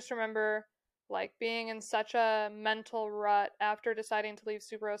I just remember, like, being in such a mental rut after deciding to leave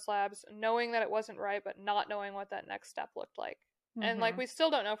Superhost Labs, knowing that it wasn't right, but not knowing what that next step looked like. And, like, we still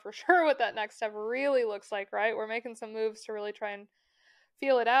don't know for sure what that next step really looks like, right? We're making some moves to really try and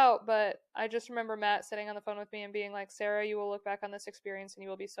feel it out, but I just remember Matt sitting on the phone with me and being like, Sarah, you will look back on this experience and you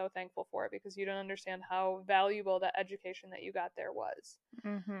will be so thankful for it, because you don't understand how valuable that education that you got there was.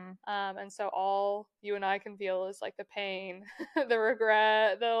 And so all you and I can feel is, like, the pain, the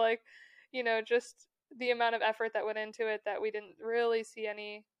regret, the, like, you know, just the amount of effort that went into it that we didn't really see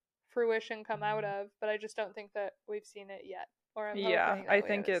any fruition come out of, but I just don't think that we've seen it yet. Or I'm hoping that I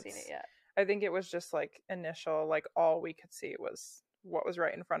think seen it yet. I think it was just, like, initial, like, all we could see was what was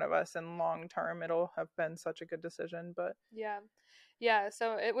right in front of us, and long term it'll have been such a good decision. But yeah,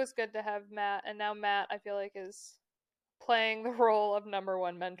 so it was good to have Matt, and now Matt, I feel like, is playing the role of number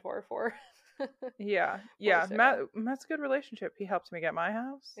one mentor for Matt's a good relationship. He helped me get my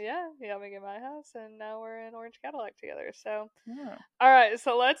house. He helped me get my house, and now we're in Orange Cadillac together. So all right,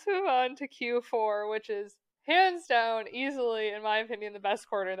 so let's move on to Q4, which is hands down, easily, in my opinion, the best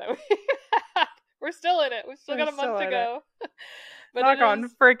quarter that we had. We're still in it. We've still got a month to go. But knock on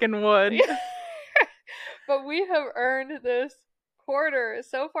freaking wood. But we have earned this quarter.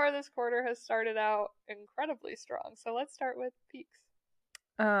 So far, this quarter has started out incredibly strong. So let's start with peaks.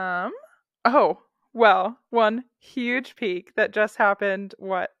 Well, one huge peak that just happened,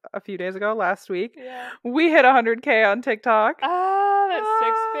 a few days ago, last week. Yeah. We hit 100K on TikTok. That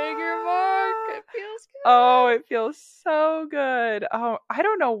 6-figure mark. It feels good. Oh, it feels so good. Oh, I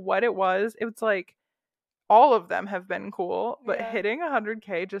don't know what it was. It was like all of them have been cool, but hitting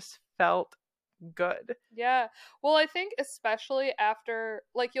 100K just felt good. Yeah. Well, I think especially after,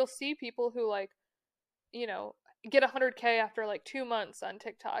 like, you'll see people who, like, you know, get 100K after like 2 months on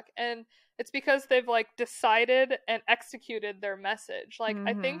TikTok, and it's because they've like decided and executed their message. Like,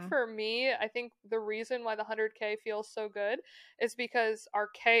 I think for me, I think the reason why the 100K feels so good is because our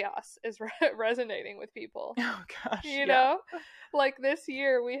chaos is resonating with people. Oh gosh, you know, like this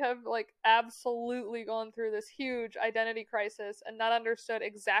year we have like absolutely gone through this huge identity crisis and not understood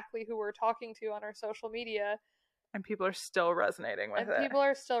exactly who we're talking to on our social media, and people are still resonating with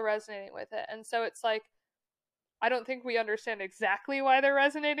it. And so it's like, I don't think we understand exactly why they're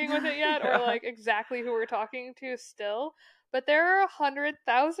resonating with it yet, or like exactly who we're talking to still. But there are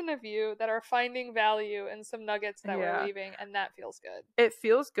 100,000 of you that are finding value in some nuggets that we're leaving, and that feels good. It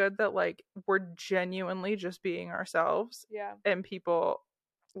feels good that like we're genuinely just being ourselves. Yeah. And people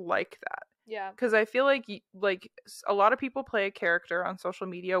like that. Yeah. Because I feel like a lot of people play a character on social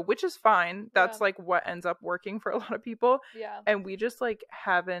media, which is fine. That's like what ends up working for a lot of people. Yeah. And we just like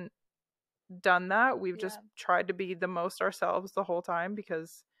haven't done that. We've just tried to be the most ourselves the whole time,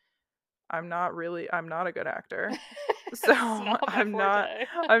 because I'm not a good actor. So I'm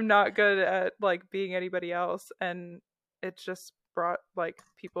not good at like being anybody else, and it just brought like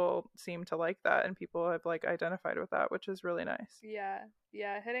people seem to like that, and people have like identified with that, which is really nice. Yeah.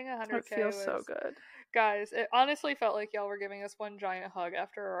 Hitting 100K it feels so good, guys. It honestly felt like y'all were giving us one giant hug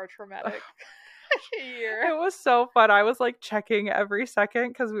after our traumatic year. It was so fun. I was like checking every second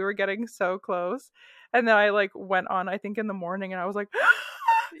because we were getting so close, and then I like went on, I think in the morning, and I was like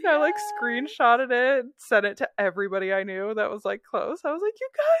I like screenshotted it, sent it to everybody I knew that was like close. I was like, you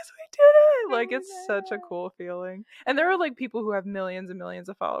guys, we did it. Like, it's such a cool feeling. And there are like people who have millions and millions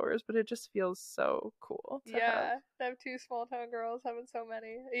of followers, but it just feels so cool to have 2 small town girls having so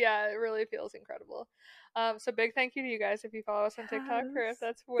many. Yeah, it really feels incredible. So big thank you to you guys if you follow us on TikTok, or if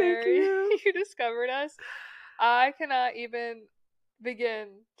that's where you discovered us. I cannot even begin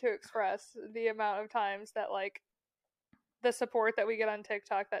to express the amount of times that like the support that we get on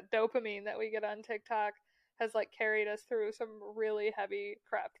TikTok, that dopamine that we get on TikTok, has like carried us through some really heavy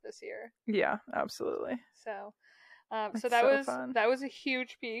crap this year. Yeah, absolutely. So that was a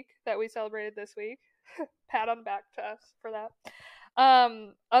huge peak that we celebrated this week. Pat on the back to us for that.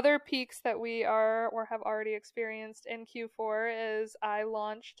 Other peaks that we are or have already experienced in Q4 is I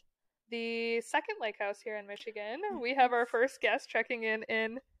launched the second lake house here in Michigan. We have our first guest checking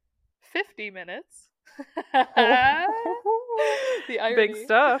in 50 minutes. The irony. Big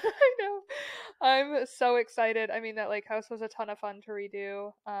stuff. I know. I'm so excited. I mean, that lake house was a ton of fun to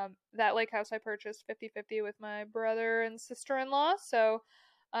redo. That lake house I purchased 50-50 with my brother and sister-in-law. So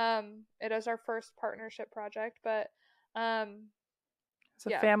it is our first partnership project, but it's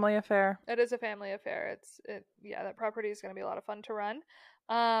a family affair. It is a family affair. That property is going to be a lot of fun to run.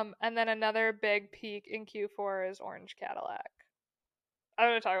 And then another big peak in Q4 is Orange Cadillac. I'm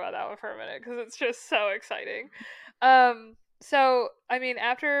going to talk about that one for a minute because it's just so exciting. So, I mean,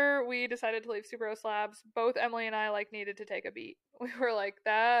 after we decided to leave Super Rose Labs, both Emily and I, like, needed to take a beat. We were like,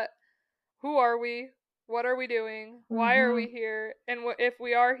 who are we? What are we doing? Why are we here? And if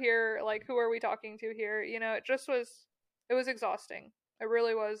we are here, like, who are we talking to here? You know, it was exhausting. It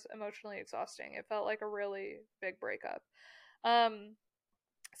really was emotionally exhausting. It felt like a really big breakup.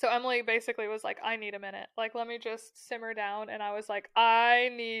 So Emily basically was like, I need a minute. Like, let me just simmer down. And I was like, I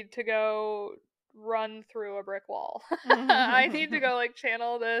need to go run through a brick wall. I need to go, like,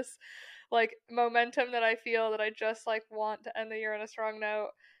 channel this, like, momentum that I feel that I just, like, want to end the year on a strong note.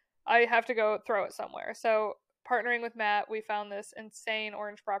 I have to go throw it somewhere. So partnering with Matt, we found this insane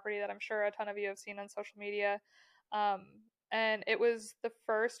orange property that I'm sure a ton of you have seen on social media. And it was the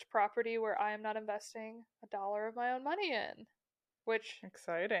first property where I am not investing $1 of my own money in. Which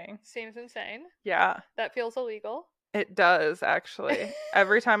exciting. Seems insane. Yeah. That feels illegal. It does, actually.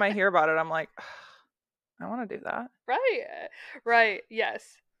 Every time I hear about it, I'm like, I want to do that. Right. Yes.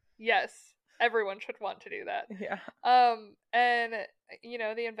 Everyone should want to do that. Yeah. And, you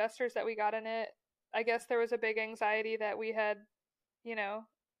know, the investors that we got in it, I guess there was a big anxiety that we had, you know,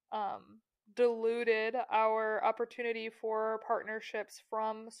 diluted our opportunity for partnerships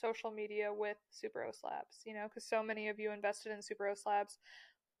from social media with Sucrose Labs, you know, because so many of you invested in Sucrose Labs,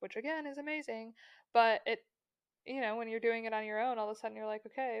 which again is amazing, but it, you know, when you're doing it on your own, all of a sudden you're like,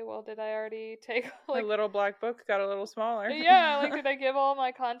 okay, well, did I already take like, my little black book got a little smaller. Yeah, like, did I give all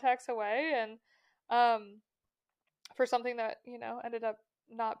my contacts away? And for something that, you know, ended up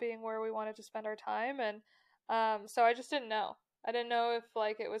not being where we wanted to spend our time. And so I just didn't know. I didn't know if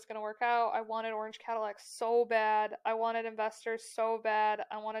like it was going to work out. I wanted Orange Cadillac so bad. I wanted investors so bad.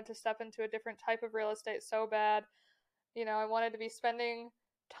 I wanted to step into a different type of real estate so bad. You know, I wanted to be spending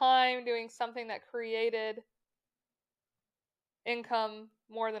time doing something that created income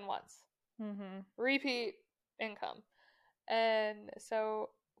more than once. Repeat income. And so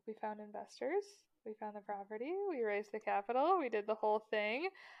we found investors. We found the property. We raised the capital. We did the whole thing.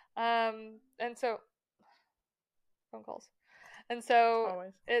 And so phone calls. And so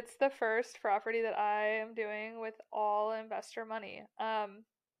Always. It's the first property that I am doing with all investor money. And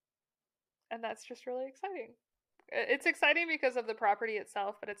that's just really exciting. It's exciting because of the property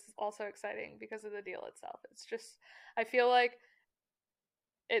itself, but it's also exciting because of the deal itself. It's just, I feel like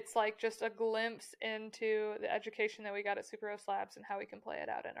it's like just a glimpse into the education that we got at Sucrose Labs and how we can play it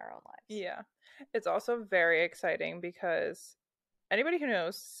out in our own lives. Yeah. It's also very exciting because anybody who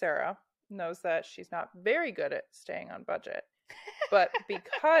knows Sarah knows that she's not very good at staying on budget. But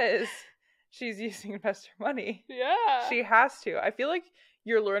because she's using investor money, yeah, she has to. I feel like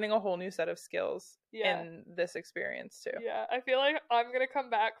you're learning a whole new set of skills in this experience too. Yeah, I feel like I'm going to come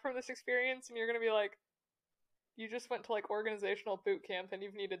back from this experience and you're going to be like, you just went to like organizational boot camp and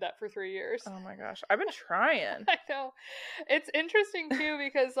you've needed that for 3 years. Oh my gosh. I've been trying. I know. It's interesting too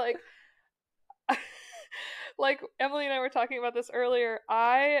because like like Emily and I were talking about this earlier.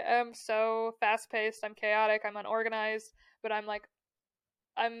 I am so fast-paced, I'm chaotic, I'm unorganized, but I'm like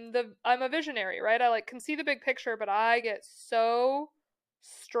I'm a visionary, right? I like can see the big picture, but I get so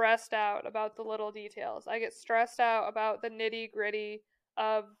stressed out about the little details. I get stressed out about the nitty-gritty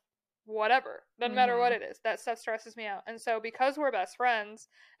of whatever. Doesn't matter what it is. That stuff stresses me out. And so because we're best friends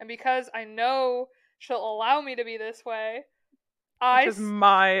and because I know she'll allow me to be this way, which is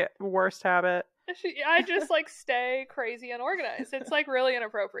my worst habit. I just like stay crazy unorganized. It's like really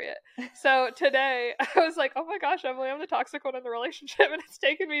inappropriate. So today I was like, oh my gosh, Emily, I'm the toxic one in the relationship, and it's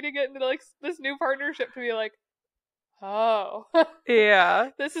taken me to get into like this new partnership to be like, oh, yeah,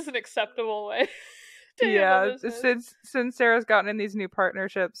 this is an acceptable way. Yeah, since Sarah's gotten in these new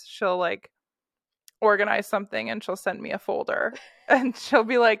partnerships, she'll like organize something and she'll send me a folder and she'll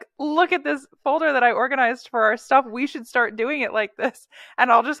be like, look at this folder that I organized for our stuff. We should start doing it like this.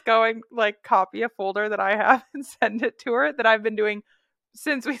 And I'll just go and like copy a folder that I have and send it to her that I've been doing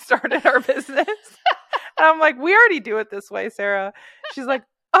since we started our business. And I'm like, we already do it this way, Sarah. She's like,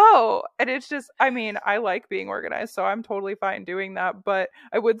 oh, and it's just, I mean, I like being organized, so I'm totally fine doing that. But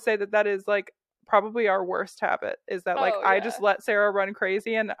I would say that is like probably our worst habit is that like I just let Sarah run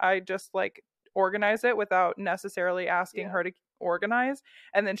crazy and I just like organize it without necessarily asking her to organize,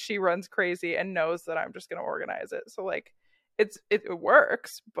 and then she runs crazy and knows that I'm just going to organize it. So like it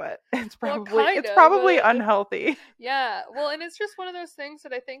works, but it's probably unhealthy. Yeah. Well, and it's just one of those things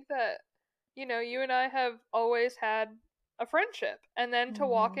that I think that, you know, you and I have always had a friendship, and then to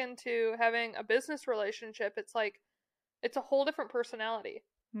walk into having a business relationship, it's like it's a whole different personality.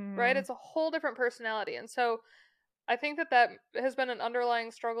 Right? It's a whole different personality. And so I think that has been an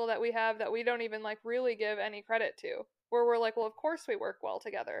underlying struggle that we have that we don't even like really give any credit to, where we're like, well, of course we work well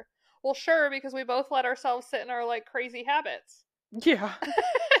together. Well, sure, because we both let ourselves sit in our like crazy habits. Yeah.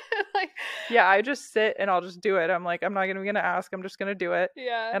 Yeah, I just sit and I'll just do it. I'm like, I'm not gonna ask, I'm just gonna do it.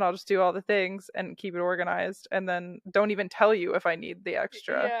 Yeah. And I'll just do all the things and keep it organized, and then don't even tell you if I need the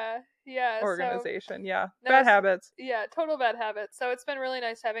extra organization. So, bad habits. Yeah, total bad habits. So it's been really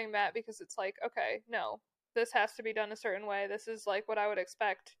nice having Matt, because it's like, okay, no, this has to be done a certain way. This is like what I would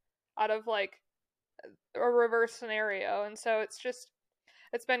expect out of like a reverse scenario. And so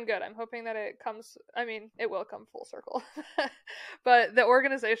it's been good. I'm hoping that it will come full circle. But the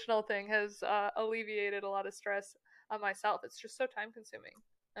organizational thing has alleviated a lot of stress on myself. It's just so time consuming.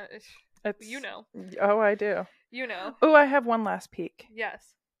 You know. Oh, I do. You know. Oh, I have one last peek.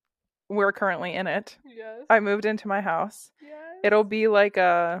 Yes. We're currently in it. Yes. I moved into my house. Yes. It'll be like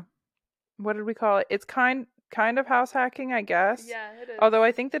what did we call it? It's kind of house hacking, I guess. Yeah, it is. Although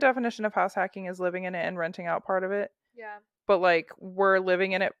I think the definition of house hacking is living in it and renting out part of it. Yeah. But like we're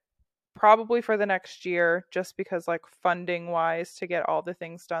living in it probably for the next year, just because like funding wise to get all the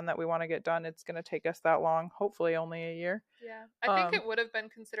things done that we want to get done, it's going to take us that long. Hopefully only a year. Yeah. I think it would have been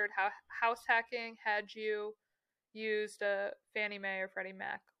considered house hacking had you used a Fannie Mae or Freddie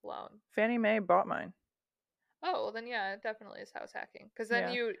Mac loan. Fannie Mae bought mine. Oh, well then yeah, it definitely is house hacking. Because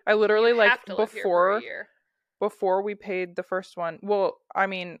then I literally you have to live here for a year. Before we paid the first one. Well, I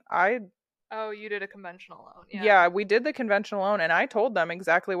mean, Oh, you did a conventional loan. Yeah, we did the conventional loan, and I told them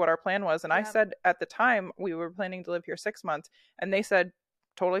exactly what our plan was. And I said at the time we were planning to live here 6 months, and they said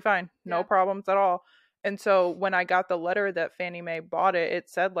totally fine, no problems at all. And so when I got the letter that Fannie Mae bought it, it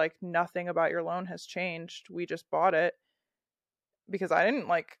said like nothing about your loan has changed. We just bought it, because I didn't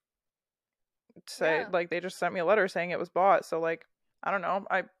like say like they just sent me a letter saying it was bought. So like I don't know.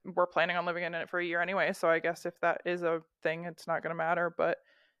 We're planning on living in it for a year anyway, so I guess if that is a thing, it's not going to matter. But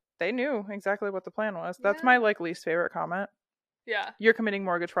they knew exactly what the plan was. That's my like least favorite comment. Yeah. You're committing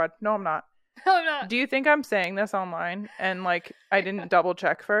mortgage fraud. No, I'm not. No, I'm not. Do you think I'm saying this online and like I didn't double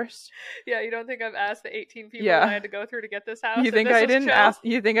check first? Yeah, you don't think I've asked the 18 people I had to go through to get this house? You think I didn't ask?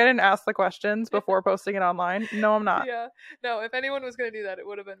 You think I didn't ask the questions before posting it online? No, I'm not. Yeah. No, if anyone was going to do that, it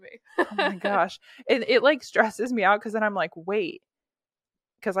would have been me. Oh my gosh. It like stresses me out because then I'm like, wait.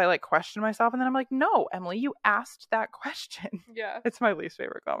 Because I like question myself, and then I'm like, no, Emily, you asked that question. Yeah. It's my least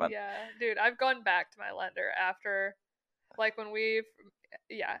favorite comment. Yeah. Dude, I've gone back to my lender after, like, when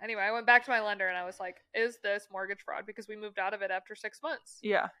anyway, I went back to my lender and I was like, is this mortgage fraud? Because we moved out of it after 6 months.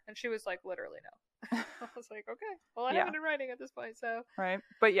 Yeah. And she was like, literally no. I was like, okay, well, I have it in writing at this point, so. Right.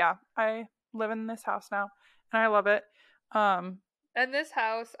 But yeah, I live in this house now and I love it. And this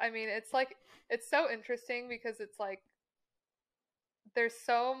house, I mean, it's like, it's so interesting because it's like, there's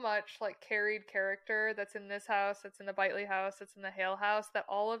so much like carried character that's in this house, that's in the Bitely house, that's in the Hale house, that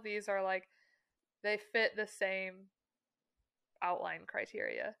all of these are like, they fit the same outline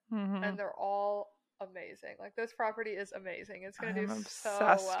criteria, and they're all amazing. Like, this property is amazing. It's gonna do so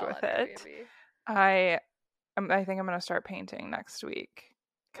well with on it. Airbnb. I think I'm gonna start painting next week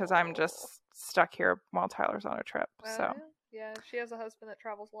because I'm just stuck here while Tyler's on a trip. So yeah, she has a husband that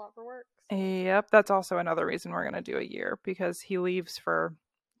travels a lot for work. So. Yep, that's also another reason we're gonna do a year, because he leaves for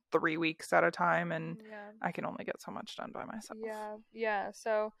 3 weeks at a time, and I can only get so much done by myself.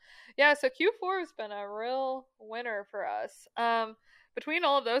 So Q4 has been a real winner for us. Between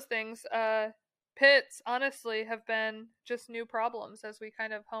all of those things, pits honestly have been just new problems as we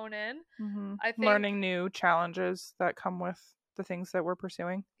kind of hone in. I think learning new challenges that come with the things that we're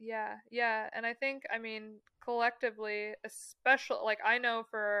pursuing. Yeah, and I think, I mean, collectively, especially, like, I know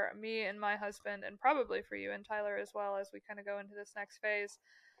for me and my husband, and probably for you and Tyler as well, as we kind of go into this next phase,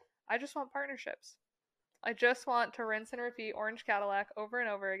 I just want partnerships. I just want to rinse and repeat Orange Cadillac over and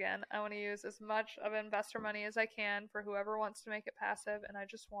over again. I want to use as much of investor money as I can for whoever wants to make it passive, and I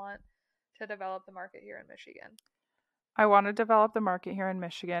just want to develop the market here in Michigan. I want to develop the market here in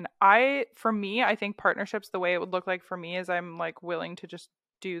Michigan. I think partnerships, the way it would look like for me is I'm like willing to just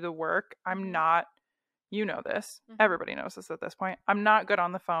do the work. I'm not, you know this, everybody knows this at this point. I'm not good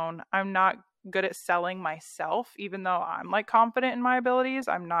on the phone. I'm not good at selling myself, even though I'm like confident in my abilities.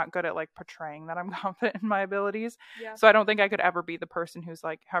 I'm not good at like portraying that I'm confident in my abilities. Yeah. So I don't think I could ever be the person who's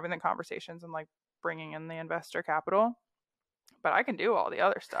like having the conversations and like bringing in the investor capital. But I can do all the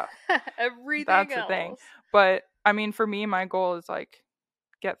other stuff. Everything That's else. The thing. But I mean, for me, my goal is like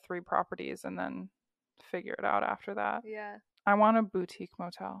get 3 properties and then figure it out after that. Yeah. I want a boutique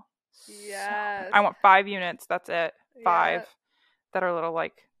motel. Yes. I want 5 units. That's it. 5 that are little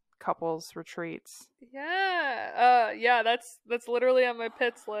like couples retreats. Yeah. That's literally on my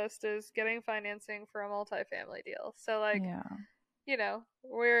pits list, is getting financing for a multifamily deal. So like, you know,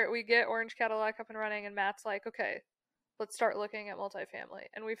 we get Orange Cadillac up and running, and Matt's like, okay, let's start looking at multifamily.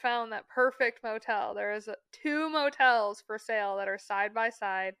 And we found that perfect motel. There is 2 motels for sale that are side by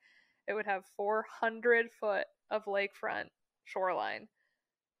side. It would have 400 foot of lakefront shoreline.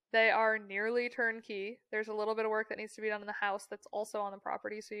 They are nearly turnkey. There's a little bit of work that needs to be done in the house that's also on the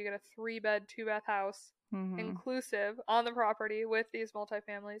property. So you get a 3-bed, 2-bath house inclusive on the property with these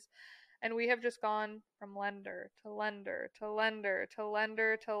multifamilies. And we have just gone from lender to lender to lender to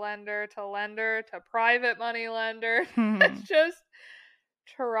lender to lender to lender to private money lender. It's just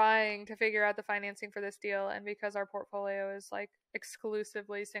trying to figure out the financing for this deal. And because our portfolio is like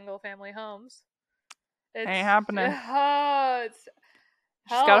exclusively single family homes, it's ain't happening. It's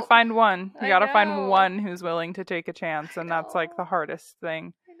just gotta find one. You gotta find one who's willing to take a chance, and that's like the hardest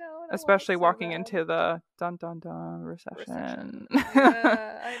thing. I know, especially walking into the dun dun dun recession.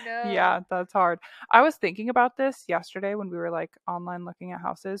 Yeah, I know. Yeah, that's hard. I was thinking about this yesterday when we were like online looking at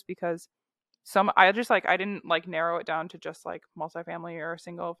houses, because I didn't like narrow it down to just like multifamily or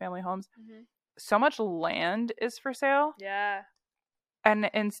single family homes. So much land is for sale. Yeah.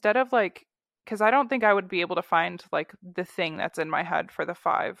 And instead of like, because I don't think I would be able to find like the thing that's in my head for the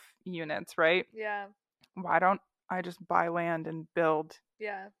 5 units, right? Yeah. Why don't I just buy land and build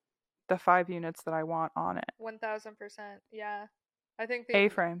the 5 units that I want on it. 1000%. Yeah. I think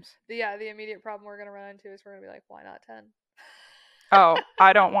A-frames. The immediate problem we're going to run into is we're going to be like, why not 10? Oh,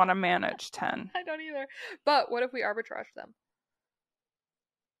 I don't want to manage 10. I don't either. But what if we arbitrage them?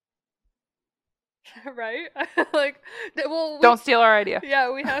 Right? Like, well, don't steal our idea.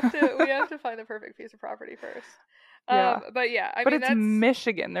 Yeah, we have to find the perfect piece of property first. Yeah. But yeah, I mean, it's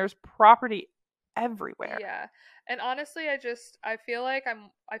Michigan. There's property everywhere. Yeah. And honestly, I feel like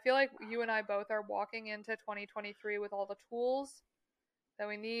you and I both are walking into 2023 with all the tools that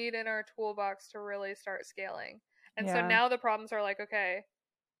we need in our toolbox to really start scaling. And so now the problems are like, okay,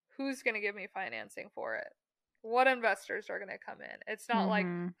 who's going to give me financing for it? What investors are going to come in? It's not like,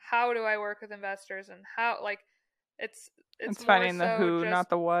 how do I work with investors and how, like, it's finding the who, not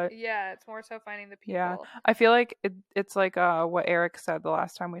the what. Yeah, it's more so finding the people. Yeah, I feel like it's like what Eric said the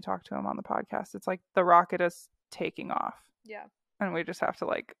last time we talked to him on the podcast. It's like the rocket is taking off. Yeah. And we just have to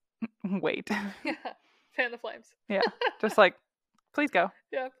like wait. Yeah, fan the flames. Yeah, just like, please go.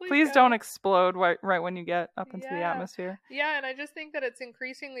 Yeah, please don't explode right when you get up into the atmosphere. Yeah, and I just think that it's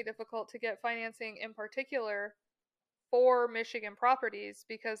increasingly difficult to get financing, in particular for Michigan properties,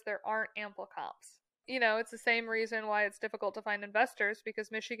 because there aren't ample comps. You know, it's the same reason why it's difficult to find investors,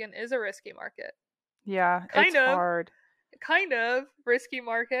 because Michigan is a risky market. Yeah, it's hard. Kind of risky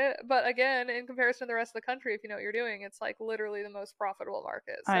market, but again, in comparison to the rest of the country, if you know what you're doing, it's like literally the most profitable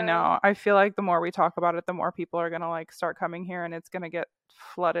market. So, I know. I feel like the more we talk about it, the more people are gonna like start coming here, and it's gonna get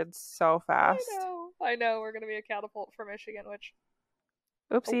flooded so fast. I know. We're gonna be a catapult for Michigan, which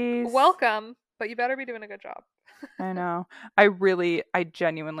oopsies. Welcome, but you better be doing a good job. I know. I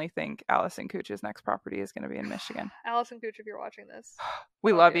genuinely think Allison Cooch's next property is gonna be in Michigan. Allison Cooch, if you're watching this,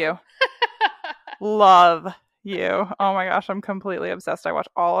 we love you. Love you. Oh my gosh, I'm completely obsessed. I watch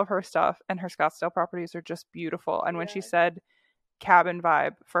all of her stuff, and her Scottsdale properties are just beautiful. And when she said cabin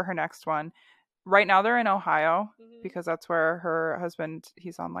vibe for her next one, right now they're in Ohio because that's where her husband,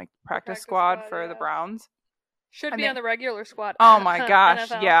 he's on like practice squad for the Browns. Should be on the regular squad. Oh my gosh.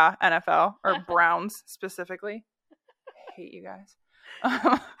 NFL. Yeah, NFL or Browns specifically. I hate you guys.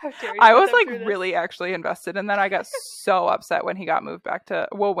 I was like really actually invested in that. I got so upset when he got moved back to,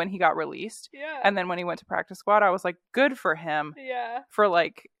 when he got released. Yeah. And then when he went to practice squad, I was like, good for him. Yeah. For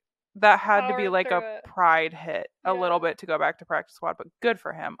like, that had to be like a pride hit a little bit to go back to practice squad, but good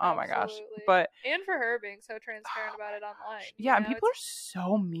for him. Oh my gosh. But and for her being so transparent about it online. Yeah, and people are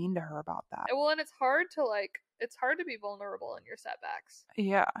so mean to her about that. Well, and it's hard to be vulnerable in your setbacks.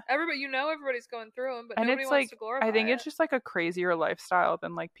 Yeah. Everybody's going through them, but and nobody wants to glorify I think it's just like a crazier lifestyle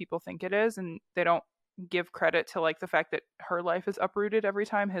than like people think it is, and they don't give credit to like the fact that her life is uprooted every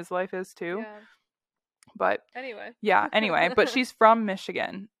time his life is too. Yeah. But anyway, but she's from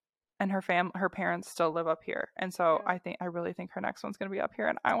Michigan. And her parents still live up here. And so I really think her next one's going to be up here.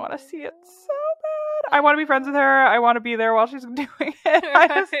 And I want to see it so bad. I want to be friends with her. I want to be there while she's doing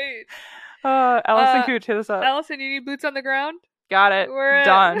it. Allison Cooch, hit us up. Allison, you need boots on the ground? Got it. We're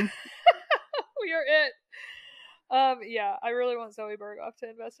done. We are it. Yeah, I really want Zoe Berghoff to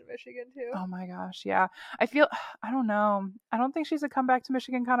invest in Michigan too. Oh my gosh, yeah. I don't know. I don't think she's a come back to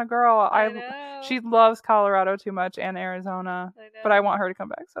Michigan kind of girl. I know. She loves Colorado too much and Arizona. I know. But I want her to come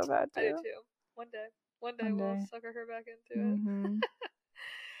back so bad too. I do too. One day we'll sucker her back into it.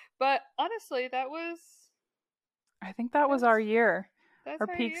 But honestly, I think that was our year. That's our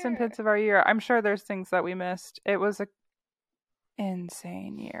peaks and pits of our year. I'm sure there's things that we missed. It was a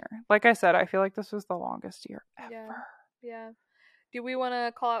insane year. Like I said, I feel like this was the longest year ever. Yeah. Do we want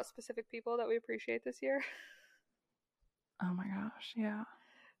to call out specific people that we appreciate this year? Oh my gosh, yeah.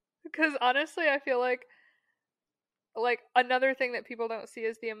 Because honestly, I feel like another thing that people don't see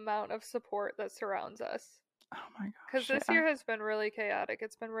is the amount of support that surrounds us. Oh my gosh. Because this year has been really chaotic.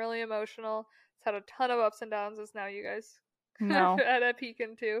 It's been really emotional. It's had a ton of ups and downs, as now you guys had a peek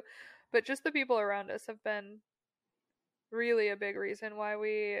into. But just the people around us have been really a big reason why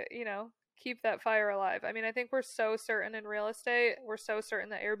we, keep that fire alive. I mean, I think we're so certain in real estate. We're so certain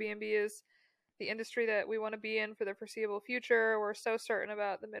that Airbnb is the industry that we want to be in for the foreseeable future. We're so certain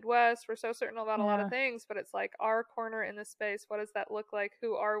about the Midwest. We're so certain about a lot of things, but it's like our corner in the space. What does that look like?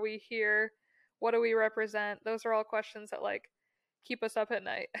 Who are we here? What do we represent? Those are all questions that like keep us up at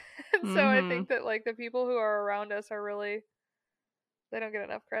night. And so I think that like the people who are around us are really, they don't get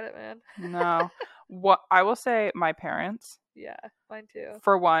enough credit, man. No. What I will say, my parents. Yeah, mine too.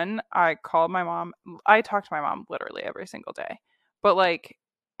 For one, I called my mom. I talk to my mom literally every single day. But like,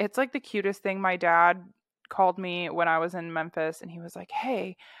 it's like the cutest thing. My dad called me when I was in Memphis, and he was like,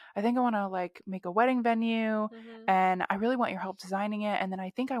 hey, I think I want to like make a wedding venue, and I really want your help designing it, and then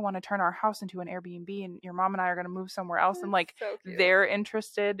I think I want to turn our house into an Airbnb, and your mom and I are going to move somewhere else. And like So they're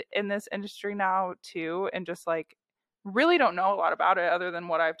interested in this industry now too, and just like really don't know a lot about it other than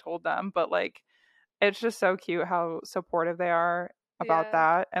what I've told them, but like it's just so cute how supportive they are about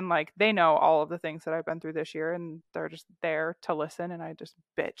that. And like they know all of the things that I've been through this year, and they're just there to listen. And I just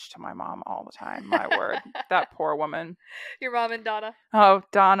bitch to my mom all the time. My word, that poor woman. Your mom and Donna. Oh,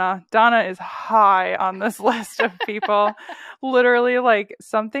 Donna is high on this list of people. Literally, like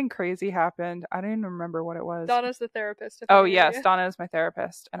something crazy happened. I don't even remember what it was. Donna's the therapist. Oh yes, Donna is my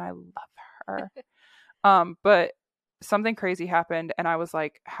therapist, and I love her. But something crazy happened, and I was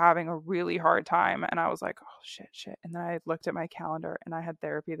like having a really hard time, and I was like, oh shit. And then I looked at my calendar, and I had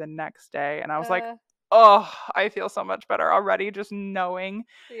therapy the next day, and I was like, oh, I feel so much better already just knowing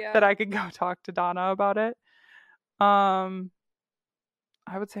that I could go talk to Donna about it. I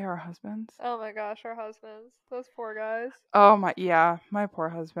would say our husbands. Oh my gosh, our husbands. Those poor guys. Oh my poor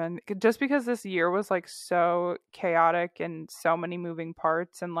husband. Just because this year was like so chaotic and so many moving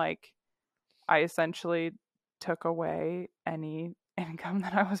parts, and like I essentially took away any income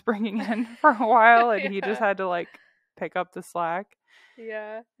that I was bringing in for a while, and he just had to like pick up the slack.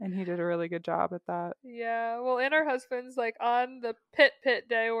 Yeah. And he did a really good job at that. Yeah. Well, and our husbands, like on the pit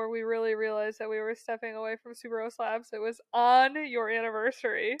day where we really realized that we were stepping away from Subaru Slabs, it was on your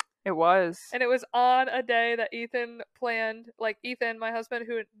anniversary. It was. And it was on a day that Ethan planned, like Ethan, my husband,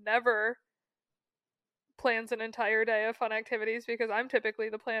 who never plans an entire day of fun activities because I'm typically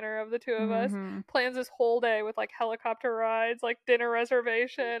the planner of the two of us, plans this whole day with like helicopter rides, like dinner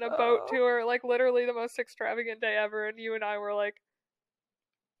reservation, a boat tour, like literally the most extravagant day ever, and you and I were like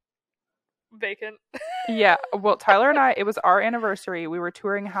vacant. Yeah, well, Tyler and I, it was our anniversary. We were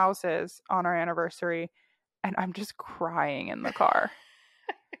touring houses on our anniversary, and I'm just crying in the car.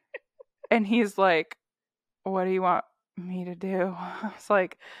 And he's like, what do you want me to do? I was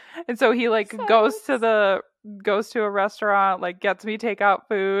like, and so he like goes to a restaurant, like gets me takeout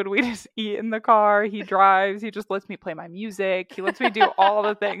food. We just eat in the car. He drives. He just lets me play my music. He lets me do all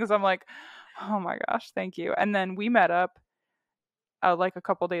the things. I'm like, oh my gosh, thank you. And then we met up like a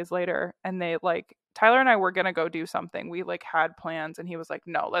couple days later, and they like Tyler and I were gonna go do something. We like had plans, and he was like,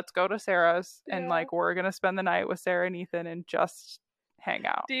 no, let's go to Sarah's, and like we're gonna spend the night with Sarah and Ethan and just hang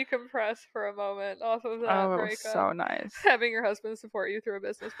out, decompress for a moment off of that breakup. It was so nice having your husband support you through a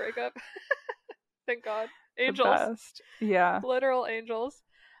business breakup. Thank God. Angels. Yeah, literal angels.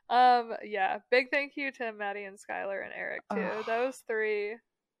 Yeah, big thank you to Maddie and Skylar and Eric too. Those three,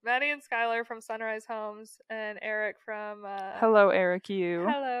 Maddie and Skylar from Sunrise Homes, and Eric from Hello Eric you.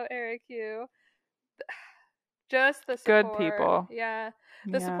 Just the support. Good people. Yeah.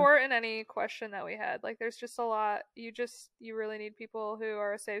 The support in any question that we had. Like there's just a lot. You really need people who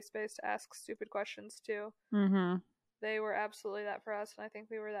are a safe space to ask stupid questions to. They were absolutely that for us, and I think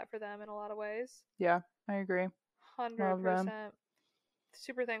we were that for them in a lot of ways. Yeah, I agree. 100%.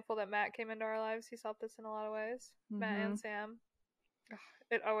 Super thankful that Matt came into our lives. He's helped us in a lot of ways. Matt and Sam.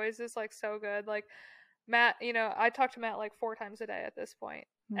 It always is like so good. Like Matt, I talk to Matt like 4 times a day at this point.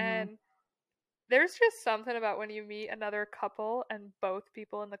 And there's just something about when you meet another couple and both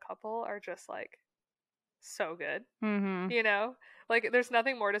people in the couple are just like so good. Like there's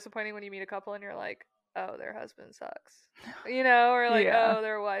nothing more disappointing when you meet a couple and you're like, oh, their husband sucks, or like, oh,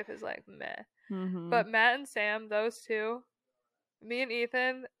 their wife is like meh. But Matt and Sam, those two, me and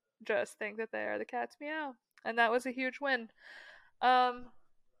Ethan just think that they are the cat's meow, and that was a huge win. Yeah,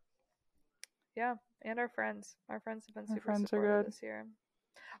 and our friends have been super supportive this year.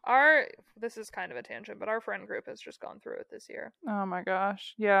 This is kind of a tangent, but our friend group has just gone through it this year. Oh my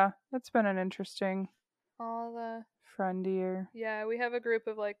gosh. Yeah, it's been an interesting friend year. Yeah, we have a group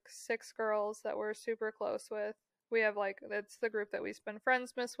of like 6 girls that we're super close with. We have like, it's the group that we spend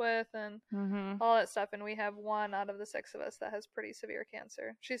Friendsmas with and all that stuff. And we have 1 out of the 6 of us that has pretty severe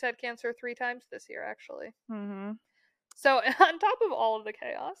cancer. She's had cancer 3 times this year, actually. So on top of all of the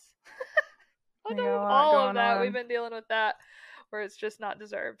chaos, on top of all of that, we've been dealing with that where it's just not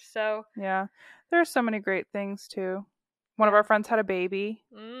deserved. So yeah, there's so many great things too. One of our friends had a baby.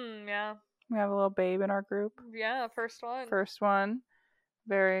 Yeah. We have a little babe in our group. Yeah, first one.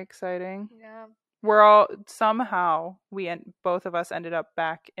 Very exciting. Yeah. We're all somehow both of us ended up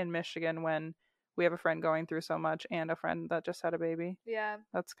back in Michigan when we have a friend going through so much and a friend that just had a baby. Yeah.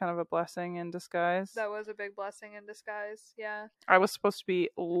 That's kind of a blessing in disguise. That was a big blessing in disguise. Yeah. I was supposed to be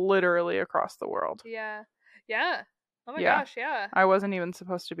literally across the world. Yeah. Yeah. Oh my gosh, yeah. I wasn't even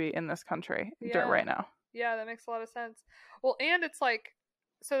supposed to be in this country right now. Yeah, that makes a lot of sense. Well, and it's like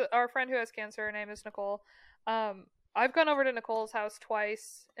so our friend who has cancer, her name is Nicole. I've gone over to Nicole's house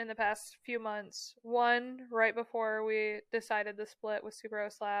twice in the past few months. One right before we decided the split with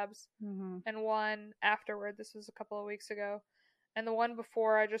Subaru Slabs, and one afterward. This was a couple of weeks ago. And the one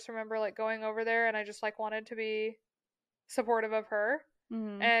before, I just remember like going over there, and I just like wanted to be supportive of her.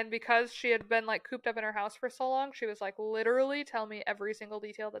 And because she had been like cooped up in her house for so long, she was like, literally tell me every single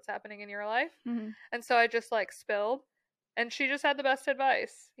detail that's happening in your life. And so I just like spilled. And she just had the best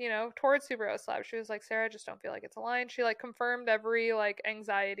advice, you know, towards Subaru Slab. She was like, Sarah, I just don't feel like it's aligned. She like confirmed every like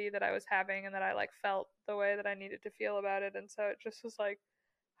anxiety that I was having and that I like felt the way that I needed to feel about it. And so it just was like,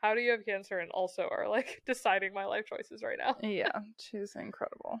 how do you have cancer and also are like deciding my life choices right now? Yeah, she's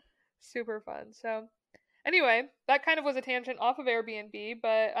incredible. Super fun. So anyway, that kind of was a tangent off of Airbnb,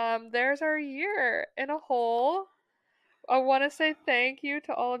 but there's our year in a whole. I want to say thank you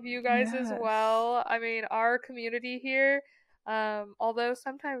to all of you guys as well. I mean, our community here, although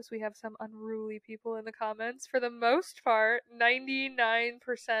sometimes we have some unruly people in the comments, for the most part, 99%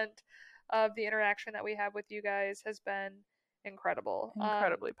 of the interaction that we have with you guys has been incredible.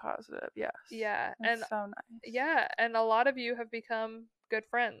 Incredibly positive, yes. Yeah. That's so nice. Yeah, and a lot of you have become good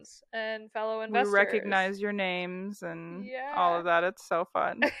friends and fellow investors. We recognize your names and all of that. It's so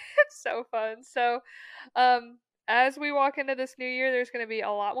fun. It's so fun. So, as we walk into this new year, there's going to be a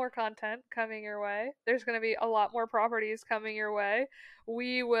lot more content coming your way. There's going to be a lot more properties coming your way.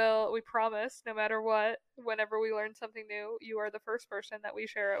 We promise, no matter what, whenever we learn something new, you are the first person that we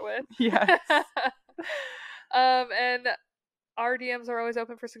share it with. Yes. And our DMs are always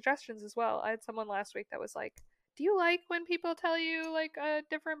open for suggestions as well. I had someone last week that was like, do you like when people tell you like a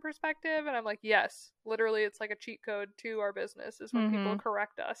different perspective? And I'm like, yes, literally it's like a cheat code to our business is when people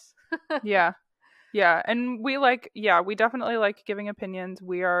correct us. Yeah, and we definitely like giving opinions.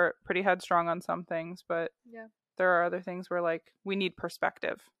 We are pretty headstrong on some things, but there are other things where like we need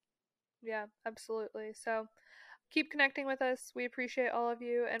perspective. Yeah, absolutely. So keep connecting with us. We appreciate all of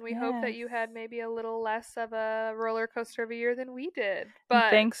you, and we hope that you had maybe a little less of a roller coaster of a year than we did. But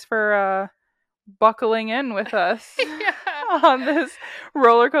and thanks for buckling in with us on this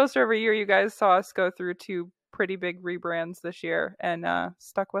roller coaster of a year. You guys saw us go through 2 pretty big rebrands this year and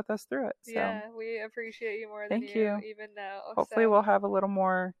stuck with us through it. So yeah, we appreciate you more than you even now. Hopefully we'll have a little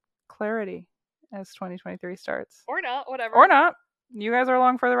more clarity as 2023 starts. Or not, whatever. Or not. You guys are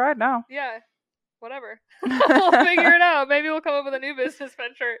along for the ride now. Yeah, whatever. We'll figure it out. Maybe we'll come up with a new business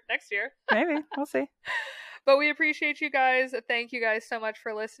venture next year. Maybe. We'll see. But we appreciate you guys. Thank you guys so much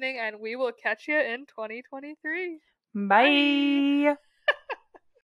for listening, and we will catch you in 2023. Bye.